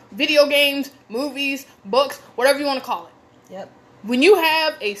horror, video games, movies, books, whatever you want to call it. Yep. When you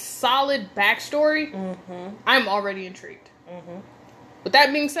have a solid backstory, I'm already intrigued. With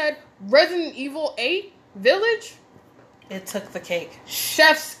that being said, Resident Evil 8 Village, it took the cake.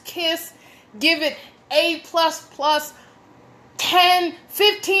 Chef's kiss. Give it A++, 10,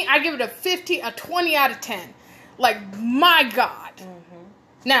 15. I give it a 15, a 20 out of 10. Like, my God.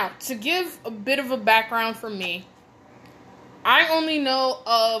 Now, to give a bit of a background for me, I only know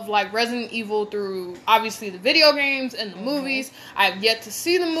of, like, Resident Evil through, obviously, the video games and the movies. I have yet to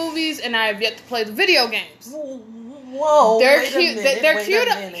see the movies, and I have yet to play the video games. Whoa. They're cute. They're cute.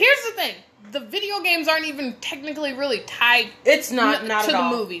 Here's the thing. The video games aren't even technically really tied it's not to at the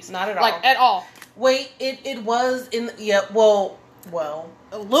all. movies. Not at all. Like, at all. Wait, it was in... Yeah, well...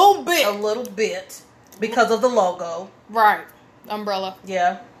 A little bit. A little bit. Because of the logo. Right. Umbrella.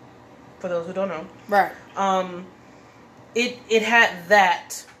 Yeah. For those who don't know. Right. It had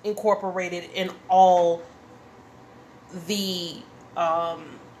that incorporated in all the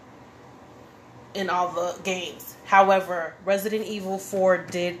games. However, Resident Evil 4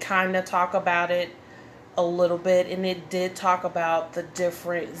 did kind of talk about it a little bit, and it did talk about the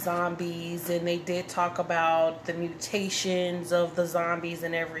different zombies, and they did talk about the mutations of the zombies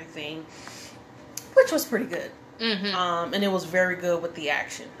and everything, which was pretty good. And it was very good with the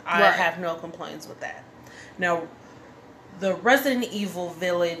action. I have no complaints with that. Now, the Resident Evil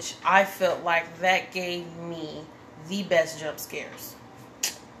Village, I felt like that gave me the best jump scares,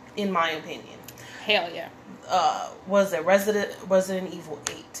 in my opinion. Hell yeah. Was it Resident Evil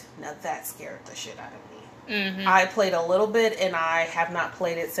 8? Now that scared the shit out of me. I played a little bit, and I have not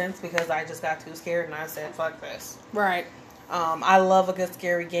played it since because I just got too scared, and I said, fuck this. Right. I love a good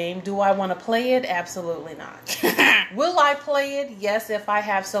scary game. Do I want to play it? Absolutely not. Will I play it? Yes, if I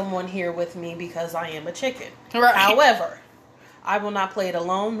have someone here with me because I am a chicken. Right. However, I will not play it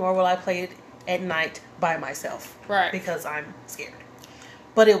alone, nor will I play it at night by myself. Right. Because I'm scared.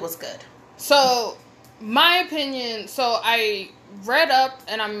 But it was good. So, my opinion, I read up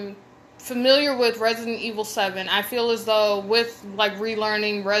and I'm familiar with Resident Evil 7. I feel as though with, like,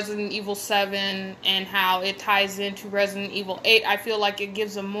 relearning Resident Evil 7 and how it ties into Resident Evil 8, I feel like it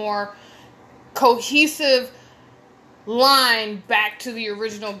gives a more cohesive line back to the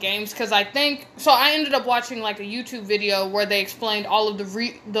original games, because I ended up watching, like, a YouTube video where they explained all of the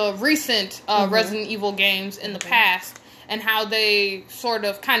recent Resident Evil games in the past, and how they sort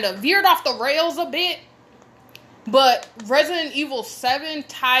of kind of veered off the rails a bit. But Resident Evil 7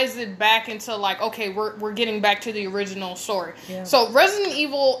 ties it back into, like, okay, we're getting back to the original story. Yeah. So Resident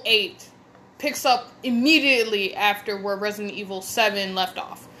Evil 8 picks up immediately after where Resident Evil 7 left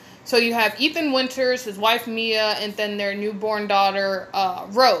off. So you have Ethan Winters, his wife Mia, and then their newborn daughter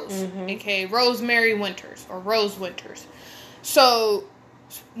Rose, aka Rosemary Winters, or Rose Winters. So,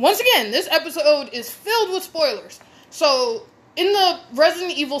 once again, this episode is filled with spoilers. So, in the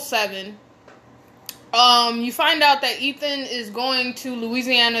Resident Evil 7... you find out that Ethan is going to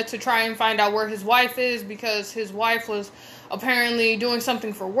Louisiana to try and find out where his wife is, because his wife was apparently doing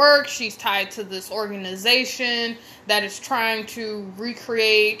something for work. She's tied to this organization that is trying to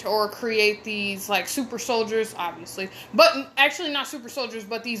recreate or create these, like, super soldiers, obviously. But actually not super soldiers,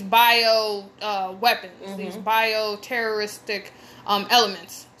 but these bio weapons, these bio-terroristic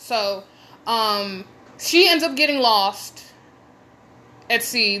elements. So, she ends up getting lost. at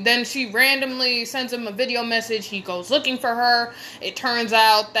sea. Then she randomly sends him a video message. He goes looking for her. It turns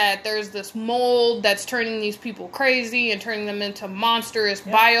out that there's this mold that's turning these people crazy and turning them into monstrous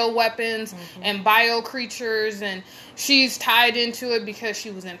bioweapons and bio creatures. And she's tied into it because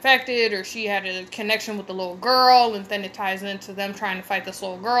she was infected or she had a connection with the little girl. And then it ties into them trying to fight this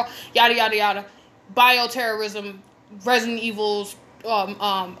little girl. Yada, yada, yada. Bioterrorism, Resident Evil's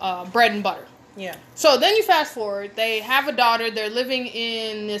bread and butter. Yeah. So then you fast forward. They have a daughter. They're living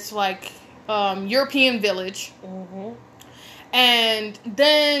in this like European village, and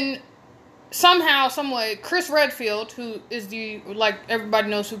then somehow, some way, Chris Redfield, who is everybody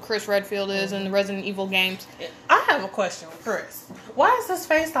knows who Chris Redfield is in the Resident Evil games. I have a question with Chris. Why is his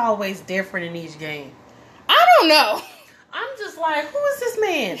face always different in each game? I don't know. I'm just like, who is this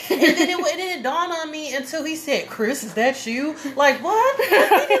man? And then it didn't dawn on me until he said, "Chris, is that you?" Like, what? He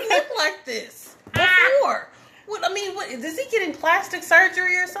didn't look like this before. What is he getting plastic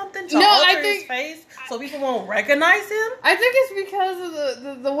surgery or something to alter his face so people won't recognize him? I think it's because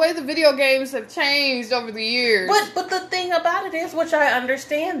of the way the video games have changed over the years. But the thing about it is, which I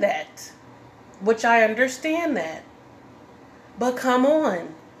understand that. But come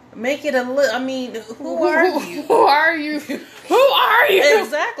on. Make it a little, who are you? Who are you? Who are you?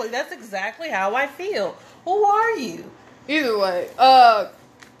 Exactly. That's exactly how I feel. Who are you? Either way.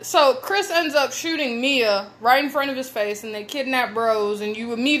 So Chris ends up shooting Mia right in front of his face, and they kidnap Rose, and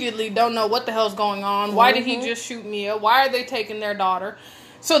you immediately don't know what the hell's going on. Why did he just shoot Mia? Why are they taking their daughter?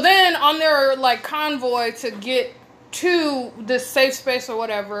 So then on their convoy to get to this safe space or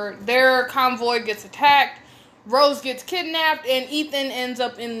whatever, their convoy gets attacked. Rose gets kidnapped, and Ethan ends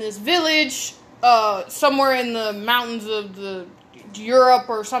up in this village somewhere in the mountains of Europe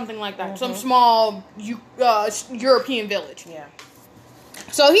or something like that. Some small European village. Yeah.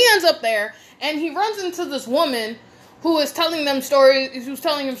 So he ends up there, and he runs into this woman who is telling him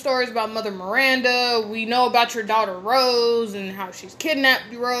stories about Mother Miranda. We know about your daughter Rose and how she's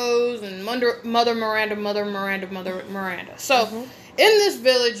kidnapped Rose and Mother Miranda. So in this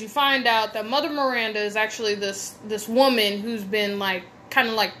village, you find out that Mother Miranda is actually this woman who's been kind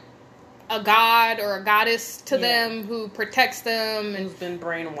of like a god or a goddess to them, who protects them and who's been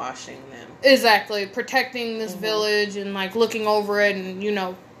brainwashing them. Exactly, protecting this village and looking over it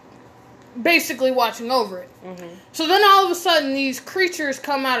and basically watching over it. So then all of a sudden these creatures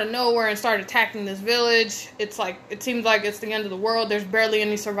come out of nowhere and start attacking this village. It seems like it's the end of the world. There's barely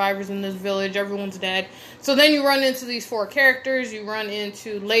any survivors in this village. Everyone's dead. So then you run into these 4 characters. You run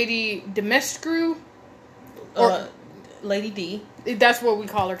into Lady Dimitrescu, or Lady D. That's what we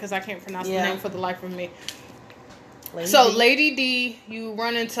call her because I can't pronounce the name for the life of me. Lady D, you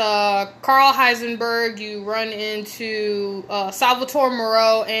run into Carl Heisenberg, you run into Salvatore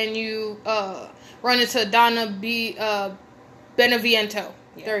Moreau, and you run into Donna Beneviento.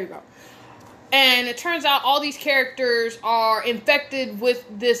 Yeah. There you go. And it turns out all these characters are infected with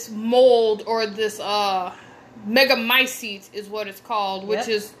this mold, or this megamycetes is what it's called, which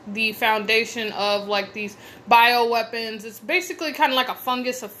is the foundation of these bioweapons. It's basically kind of like a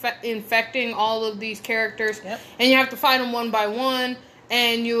fungus infecting all of these characters. And you have to fight them one by one,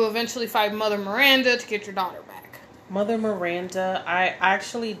 and you eventually fight Mother Miranda to get your daughter back. Mother Miranda, I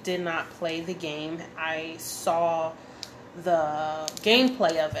actually did not play the game. I saw the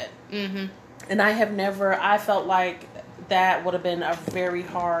gameplay of it. And I felt like that would have been a very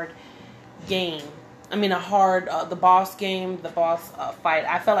hard game. The boss fight.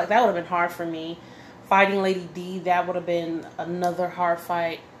 I felt like that would have been hard for me. Fighting Lady D, that would have been another hard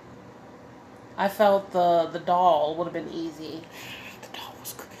fight. I felt the doll would have been easy. The doll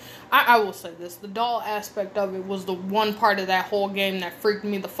was great. I will say this. The doll aspect of it was the one part of that whole game that freaked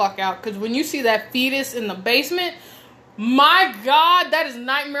me the fuck out. Because when you see that fetus in the basement, my God, that is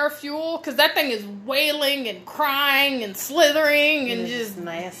nightmare fuel. Because that thing is wailing and crying and slithering and just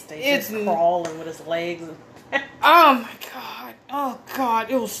nasty. It's crawling with its legs. Oh my God. Oh God.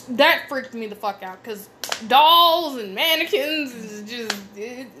 That freaked me the fuck out. Because dolls and mannequins is just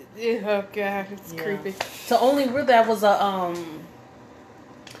oh God, it's creepy. So only that was a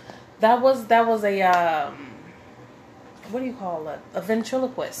what do you call it? A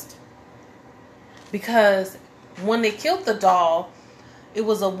ventriloquist. Because when they killed the doll, it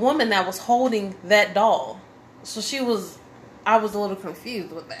was a woman that was holding that doll. So I was a little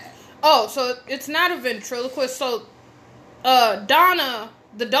confused with that. Oh, so it's not a ventriloquist. So, Donna,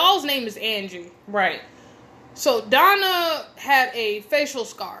 the doll's name is Angie. Right. So, Donna had a facial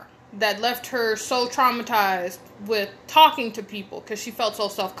scar. that left her so traumatized with talking to people because she felt so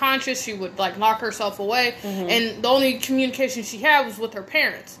self-conscious. She would like lock herself away, and the only communication she had was with her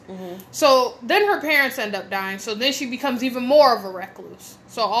parents. So then her parents end up dying, so then she becomes even more of a recluse.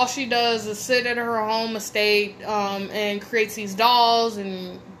 So all she does is sit at her home estate and creates these dolls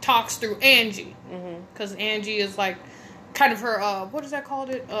and talks through Angie, because Angie is like kind of her what is that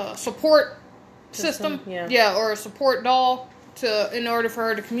called, support system. Yeah, or a support doll in order for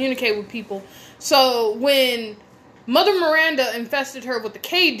her to communicate with people. So when Mother Miranda infested her with the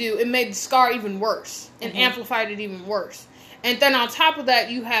K-Do, it made the scar even worse and amplified it even worse. And then on top of that,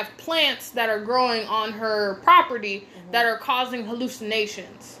 you have plants that are growing on her property that are causing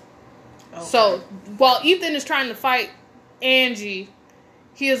hallucinations. Okay. So while Ethan is trying to fight Angie,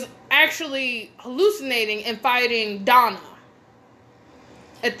 he is actually hallucinating and fighting Donna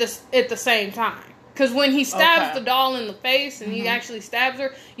at the same time. Because when he stabs the doll in the face and he actually stabs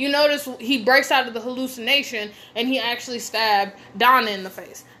her, you notice he breaks out of the hallucination and he actually stabbed Donna in the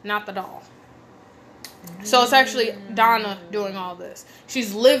face, not the doll. So it's actually Donna doing all this.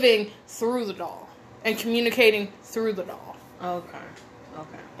 She's living through the doll and communicating through the doll. Okay.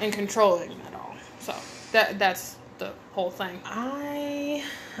 And controlling the doll. So that's the whole thing. I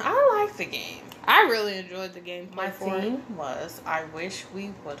like the game. I really enjoyed the game. My theme was, I wish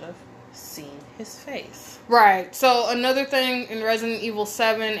we would have seen his face. Right. So another thing in Resident Evil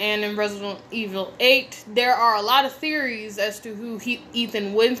 7 and in Resident Evil 8, there are a lot of theories as to who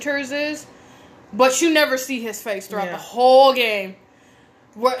Ethan Winters is, but you never see his face throughout the whole game.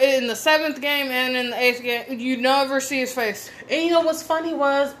 In the 7th game and in the 8th game, you never see his face. And you know what's funny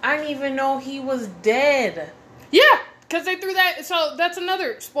was, I didn't even know he was dead. Yeah, because they threw that. So that's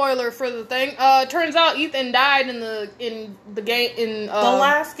another spoiler for the thing. Turns out Ethan died in the game in the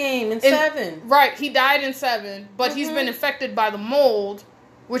last game in 7. Right, he died in 7, but he's been infected by the mold,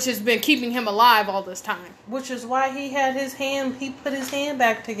 which has been keeping him alive all this time. Which is why he had his hand. He put his hand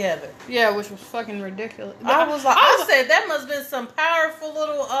back together. Yeah, which was fucking ridiculous. I said that must have been some powerful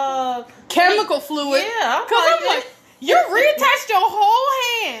little chemical fluid. Yeah, I'm like, you reattached your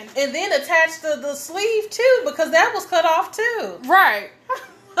whole hand. And then attached the sleeve, too, because that was cut off, too. Right.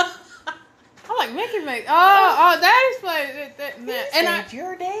 I'm like, that explains it. And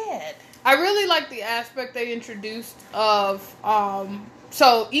you're dead. I really like the aspect they introduced of,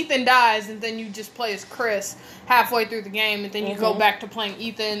 so Ethan dies, and then you just play as Chris halfway through the game, and then you go back to playing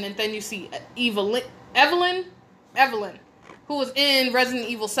Ethan, and then you see Evelyn, who was in Resident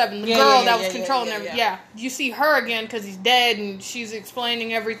Evil 7, the girl that was controlling everything. Yeah, you see her again because he's dead, and she's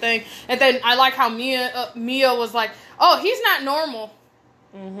explaining everything. And then I like how Mia was like, "Oh, he's not normal."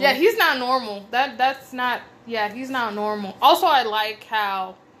 Yeah, he's not normal. That's not. Yeah, he's not normal. Also, I like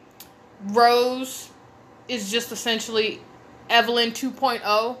how Rose is just essentially Evelyn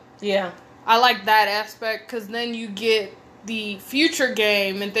 2.0. Yeah, I like that aspect because then you get the future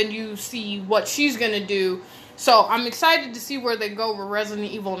game, and then you see what she's gonna do. So I'm excited to see where they go with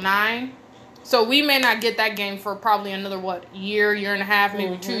Resident Evil 9. So we may not get that game for probably another, year and a half,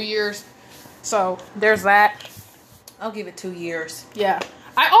 maybe 2 years. So there's that. I'll give it 2 years. Yeah.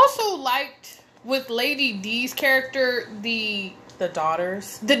 I also liked, with Lady D's character, the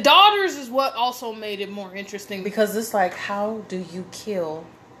daughters. The daughters is what also made it more interesting. Because it's like, how do you kill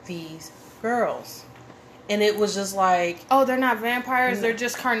these girls? And it was just like... Oh, they're not vampires. They're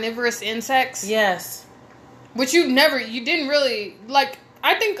just carnivorous insects. Yes. Which you didn't really, like,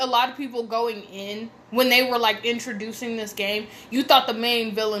 I think a lot of people going in, when they were, like, introducing this game, you thought the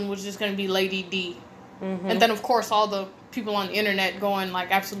main villain was just going to be Lady D. And then, of course, all the people on the internet going,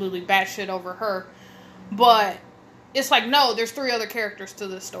 like, absolutely batshit over her. But it's like, no, there's 3 other characters to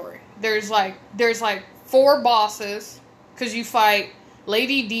this story. There's 4 bosses, because you fight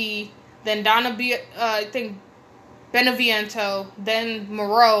Lady D, then I think Beneviento, then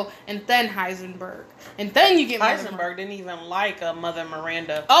Moreau, and then Heisenberg. And then you get Heisenberg didn't even like Mother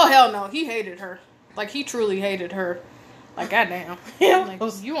Miranda. Oh, hell no. He hated her. Like, he truly hated her. Like, goddamn. Like,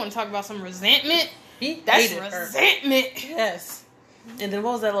 you want to talk about some resentment? That's resentment. Her. Yes. And then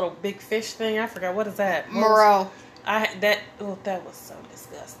what was that little big fish thing? I forgot. What is that? Moreau. That was so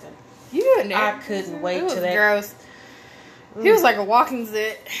disgusting. I couldn't wait to that. Gross. He was like a walking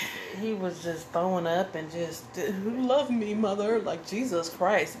zit. He was just throwing up and just, love me, mother. Like, Jesus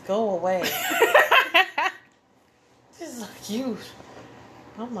Christ, go away. Just like, you.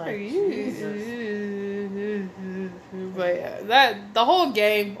 I'm like, Jesus. But yeah, the whole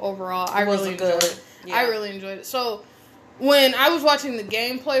game overall, I really enjoyed it. Yeah. I really enjoyed it. So, when I was watching the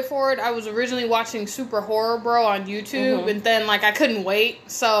gameplay for it, I was originally watching Super Horror Bro on YouTube, and then, like, I couldn't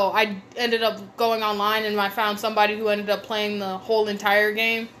wait, so I ended up going online, and I found somebody who ended up playing the whole entire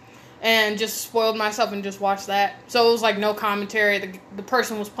game. and just spoiled myself and just watched that. So it was like no commentary. The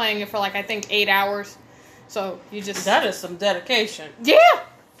person was playing it for like I think 8 hours. So you just That is some dedication. Yeah.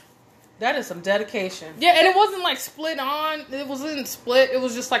 That is some dedication. Yeah, and it wasn't like split on. It wasn't split. It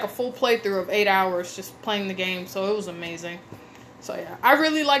was just like a full playthrough of 8 hours just playing the game. So it was amazing. So yeah, I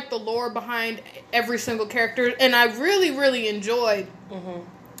really like the lore behind every single character, and I really, really enjoyed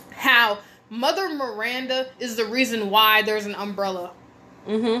how Mother Miranda is the reason why there's an umbrella.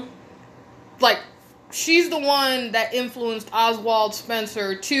 Like, she's the one that influenced Oswald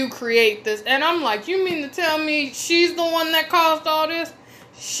Spencer to create this, and I'm like, you mean to tell me she's the one that caused all this?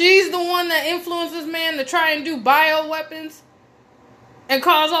 She's the one that influenced this man to try and do bioweapons and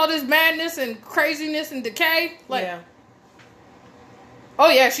cause all this madness and craziness and decay? Like, yeah. Oh,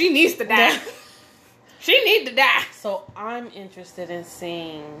 yeah, she needs to die. She needs to die. So I'm interested in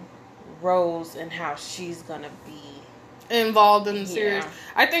seeing Rose and how she's going to be involved in the series.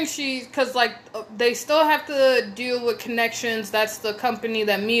 I think because like they still have to deal with Connections. That's the company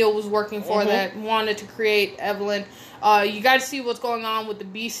that Mia was working for that wanted to create Evelyn. You got to see what's going on with the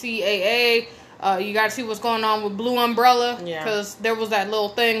BCAA. You got to see what's going on with Blue Umbrella, because there was that little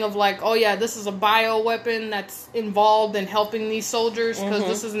thing of like, oh yeah, this is a bioweapon that's involved in helping these soldiers, because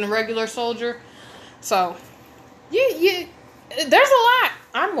this isn't a regular soldier. So, yeah, there's a lot.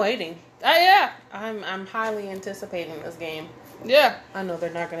 I'm waiting. Yeah. I'm highly anticipating this game. Yeah. I know they're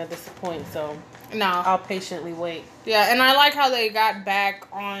not going to disappoint, so no, I'll patiently wait. Yeah, and I like how they got back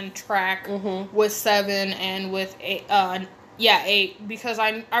on track with 7 and with 8. 8, because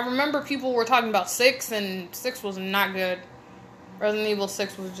I remember people were talking about 6, and 6 was not good. Resident Evil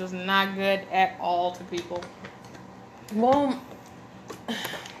 6 was just not good at all to people. Well,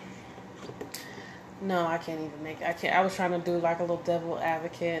 no, I can't even make it. I was trying to do like a little devil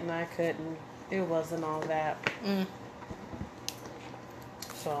advocate, and I couldn't. It wasn't all that.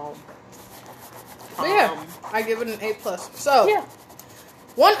 So, but yeah, I give it an A+. So, yeah.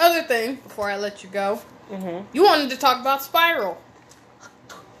 One other thing before I let you go. You wanted to talk about Spiral.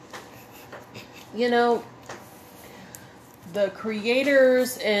 You know, the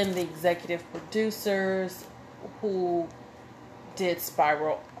creators and the executive producers who did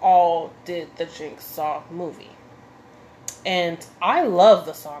Spiral all did the Jigsaw movie. And I love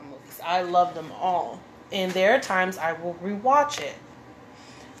the Saw movies. I love them all. And there are times I will rewatch it.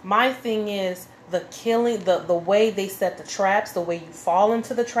 My thing is the killing, the way they set the traps, the way you fall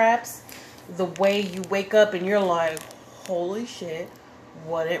into the traps, the way you wake up and you're like, holy shit,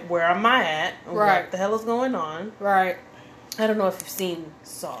 where am I at? Right. What the hell is going on? Right. I don't know if you've seen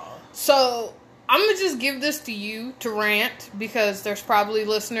Saw. So, I'm going to just give this to you to rant, because there's probably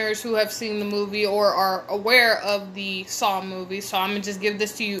listeners who have seen the movie or are aware of the Saw movie. So, I'm going to just give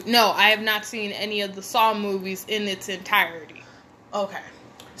this to you. No, I have not seen any of the Saw movies in its entirety. Okay.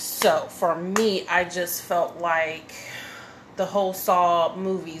 So, for me, I just felt like the whole Saw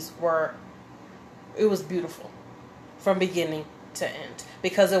movies it was beautiful from beginning to end,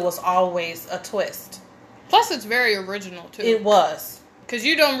 because it was always a twist. Plus, it's very original, too. It was. Because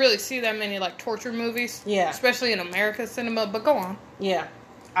you don't really see that many, like, torture movies. Yeah. Especially in American cinema, but go on. Yeah.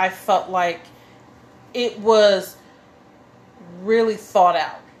 I felt like it was really thought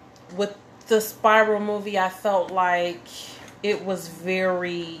out. With the Spiral movie, I felt like it was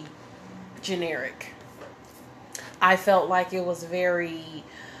very generic. I felt like it was very,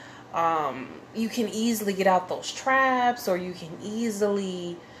 you can easily get out those traps, or you can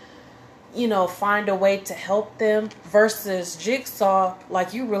easily, find a way to help them, versus Jigsaw,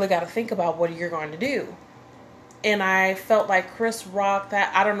 like, you really got to think about what you're going to do. And I felt like Chris Rock,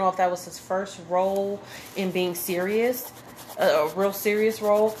 I don't know if that was his first role in being serious, a real serious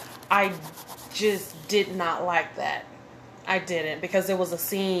role. I just did not like that. I didn't, because there was a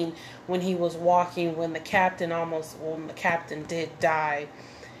scene when he was walking, when the captain did die.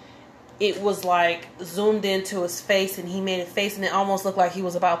 It was like zoomed into his face, and he made a face, and it almost looked like he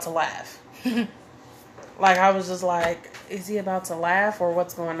was about to laugh. Like, I was just like, is he about to laugh, or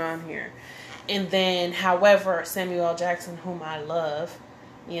what's going on here? And then, however, Samuel L. Jackson, whom I love,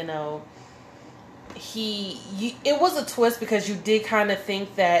 it was a twist, because you did kind of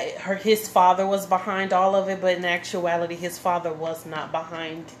think that his father was behind all of it, but in actuality, his father was not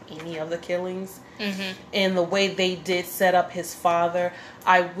behind any of the killings. And the way they did set up his father,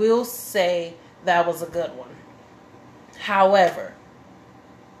 I will say that was a good one. However,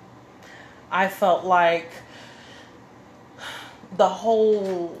 I felt like the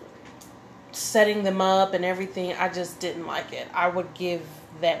whole setting them up and everything, I just didn't like it. I would give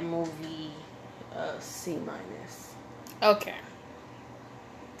that movie a C-. Okay.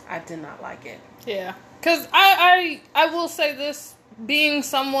 I did not like it. Yeah. Because I will say this being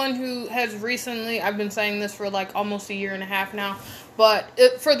someone who has recently, I've been saying this for like almost a year and a half now, but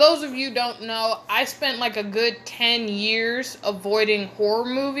for those of you who don't know, I spent like a good 10 years avoiding horror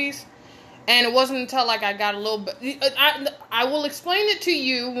movies. And it wasn't until like I got a little bit. I will explain it to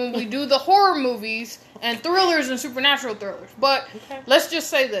you when we do the horror movies and thrillers and supernatural thrillers. But let's just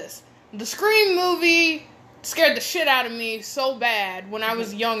say this: the Scream movie scared the shit out of me so bad when I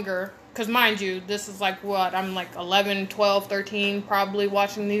was younger. Because mind you, this is like what? I'm like 11, 12, 13 probably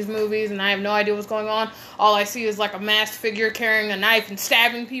watching these movies, and I have no idea what's going on. All I see is like a masked figure carrying a knife and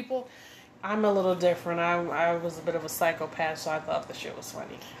stabbing people. I'm a little different. I was a bit of a psychopath, so I thought the shit was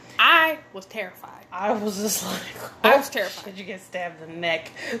funny. I was terrified. I was just like, I was terrified. Did you get stabbed in the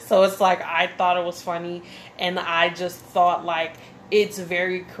neck? So it's like, I thought it was funny, and I just thought like, it's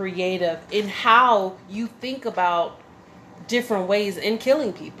very creative in how you think about different ways in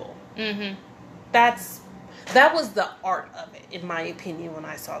killing people. Mm-hmm. That was the art of it, in my opinion, when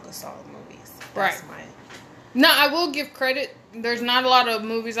I saw the Saw movies. That's right. Now, I will give credit. There's not a lot of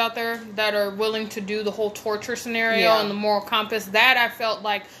movies out there that are willing to do the whole torture scenario and the moral compass. That I felt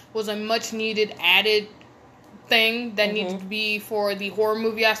like was a much needed added thing that needed to be for the horror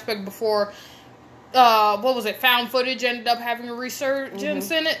movie aspect before, what was it, found footage ended up having a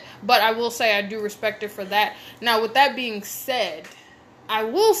resurgence in it. But I will say I do respect it for that. Now, with that being said, I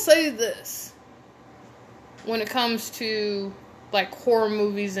will say this when it comes to like horror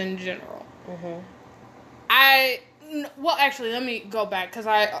movies in general. Well, actually, let me go back, because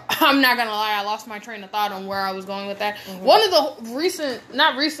I'm not going to lie, I lost my train of thought on where I was going with that. One of the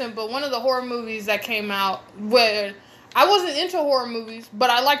one of the horror movies that came out, where I wasn't into horror movies, but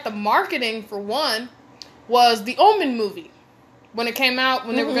I liked the marketing for one, was the Omen movie. When it came out,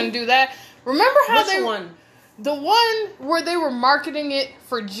 when they were going to do that. Remember how Which one? The one where they were marketing it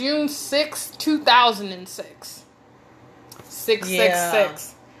for June 6, 2006.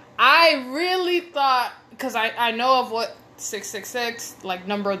 666. I really thought, because I know of what 666, like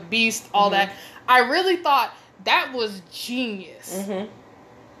number of the beast, all that. I really thought that was genius.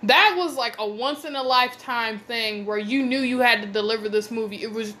 That was like a once in a lifetime thing where you knew you had to deliver this movie.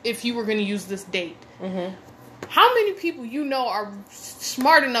 It was if you were going to use this date. How many people you know are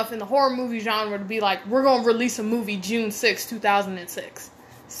smart enough in the horror movie genre to be like, we're going to release a movie June 6, 2006.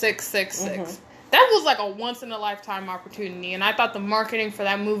 666. That was like a once in a lifetime opportunity, and I thought the marketing for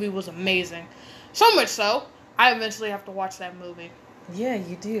that movie was amazing. So much so, I eventually have to watch that movie. Yeah,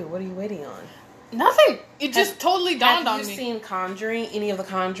 you do. What are you waiting on? Nothing. It just totally dawned on me. Have you seen Conjuring? Any of the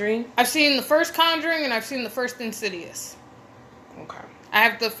Conjuring? I've seen the first Conjuring, and I've seen the first Insidious. Okay. I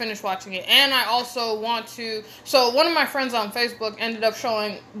have to finish watching it. And I also want to... So, one of my friends on Facebook ended up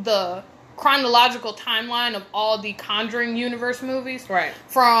showing the chronological timeline of all the Conjuring universe movies. Right.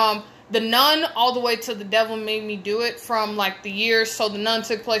 From The Nun all the way to The Devil Made Me Do It, from like the years. So, The Nun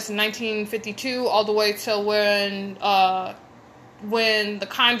took place in 1952 all the way to when The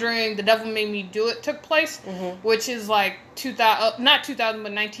Conjuring, The Devil Made Me Do It took place, which is like 2000, not 2000,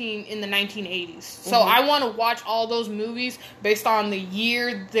 but in the 1980s. So I want to watch all those movies based on the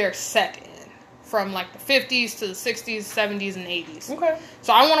year they're set in, from like the 50s to the 60s, 70s, and 80s. Okay.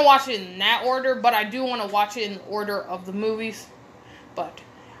 So I want to watch it in that order, but I do want to watch it in the order of the movies. But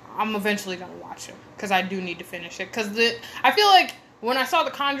I'm eventually going to watch it, because I do need to finish it. Because I feel like when I saw The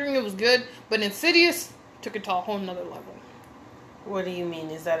Conjuring, it was good, but Insidious took it to a whole nother level. What do you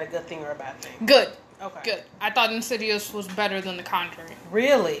mean? Is that a good thing or a bad thing? Good. Okay. Good. I thought Insidious was better than The Conjuring.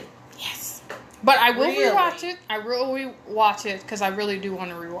 Really? Yes. But I will rewatch it. I will rewatch it, because I really do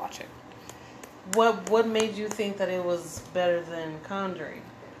want to rewatch it. What made you think that it was better than Conjuring?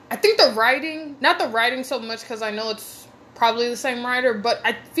 I think the writing, not the writing so much, because I know it's probably the same writer, but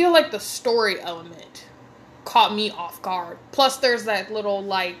I feel like the story element caught me off guard. Plus, there's that little,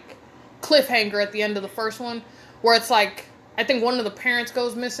 like, cliffhanger at the end of the first one, where it's like, I think one of the parents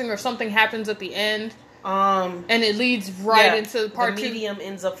goes missing or something happens at the end. And it leads into part 2. The medium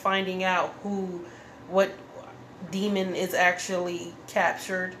ends up finding out what demon is actually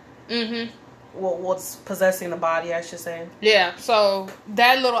captured. What's possessing the body, I should say. Yeah, so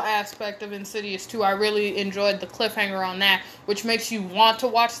that little aspect of Insidious 2, I really enjoyed the cliffhanger on that, which makes you want to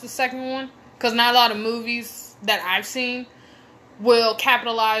watch the second one. Because not a lot of movies that I've seen will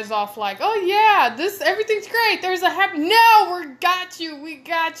capitalize off like, oh yeah, everything's great. There's we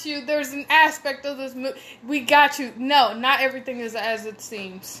got you. There's an aspect of this movie. We got you. No, not everything is as it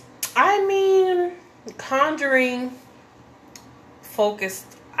seems. I mean, Conjuring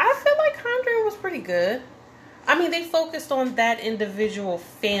focused. I feel like Conjuring was pretty good. I mean, they focused on that individual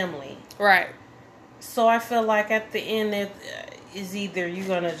family. Right. So I feel like at the end, it is either you're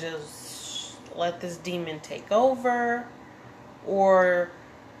gonna just let this demon take over, or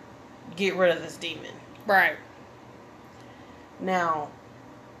get rid of this demon. Right. Now,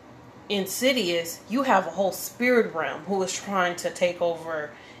 Insidious, you have a whole spirit realm who is trying to take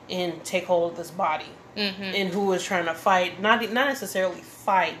over and take hold of this body. Mm-hmm. And who is trying to fight, not necessarily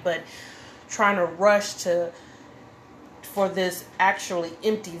fight, but trying to rush for this actually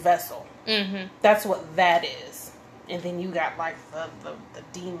empty vessel. Mm-hmm. That's what that is. And then you got like the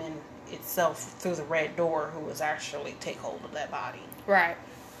demon itself through the red door who was actually take hold of that body. Right.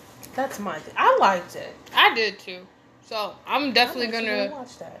 That's my thing. I liked it. I did too. So I'm definitely gonna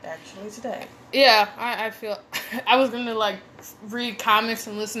watch that actually today. Yeah, I feel I was gonna like read comics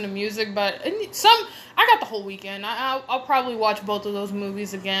and listen to music, but I got the whole weekend. I'll probably watch both of those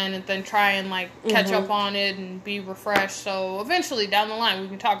movies again and then try and like catch up on it and be refreshed. So eventually down the line we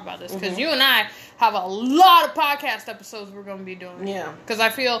can talk about this because you and I have a lot of podcast episodes we're gonna be doing. Yeah, because I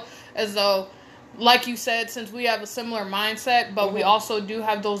feel as though, like you said, since we have a similar mindset, but we also do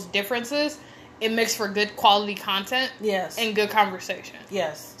have those differences. It makes for good quality content. Yes. And good conversation.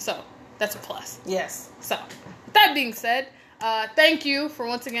 Yes. So, that's a plus. Yes. So, with that being said, thank you for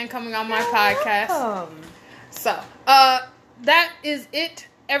once again coming on my podcast. Welcome. So, that is it,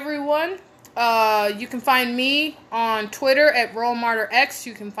 everyone. You can find me on Twitter at RollMartyrX.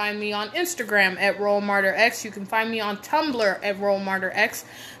 You can find me on Instagram at RollMartyrX. You can find me on Tumblr at RollMartyrX.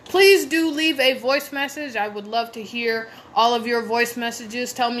 Please do leave a voice message. I would love to hear all of your voice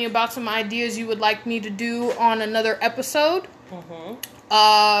messages. Tell me about some ideas you would like me to do on another episode.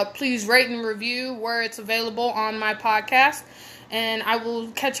 Please rate and review where it's available on my podcast. And I will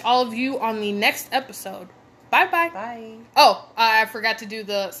catch all of you on the next episode. Bye-bye. Bye. Oh, I forgot to do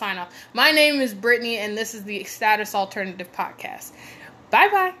the sign-off. My name is Brittany, and this is the Status Alternative Podcast.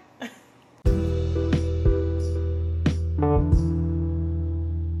 Bye-bye.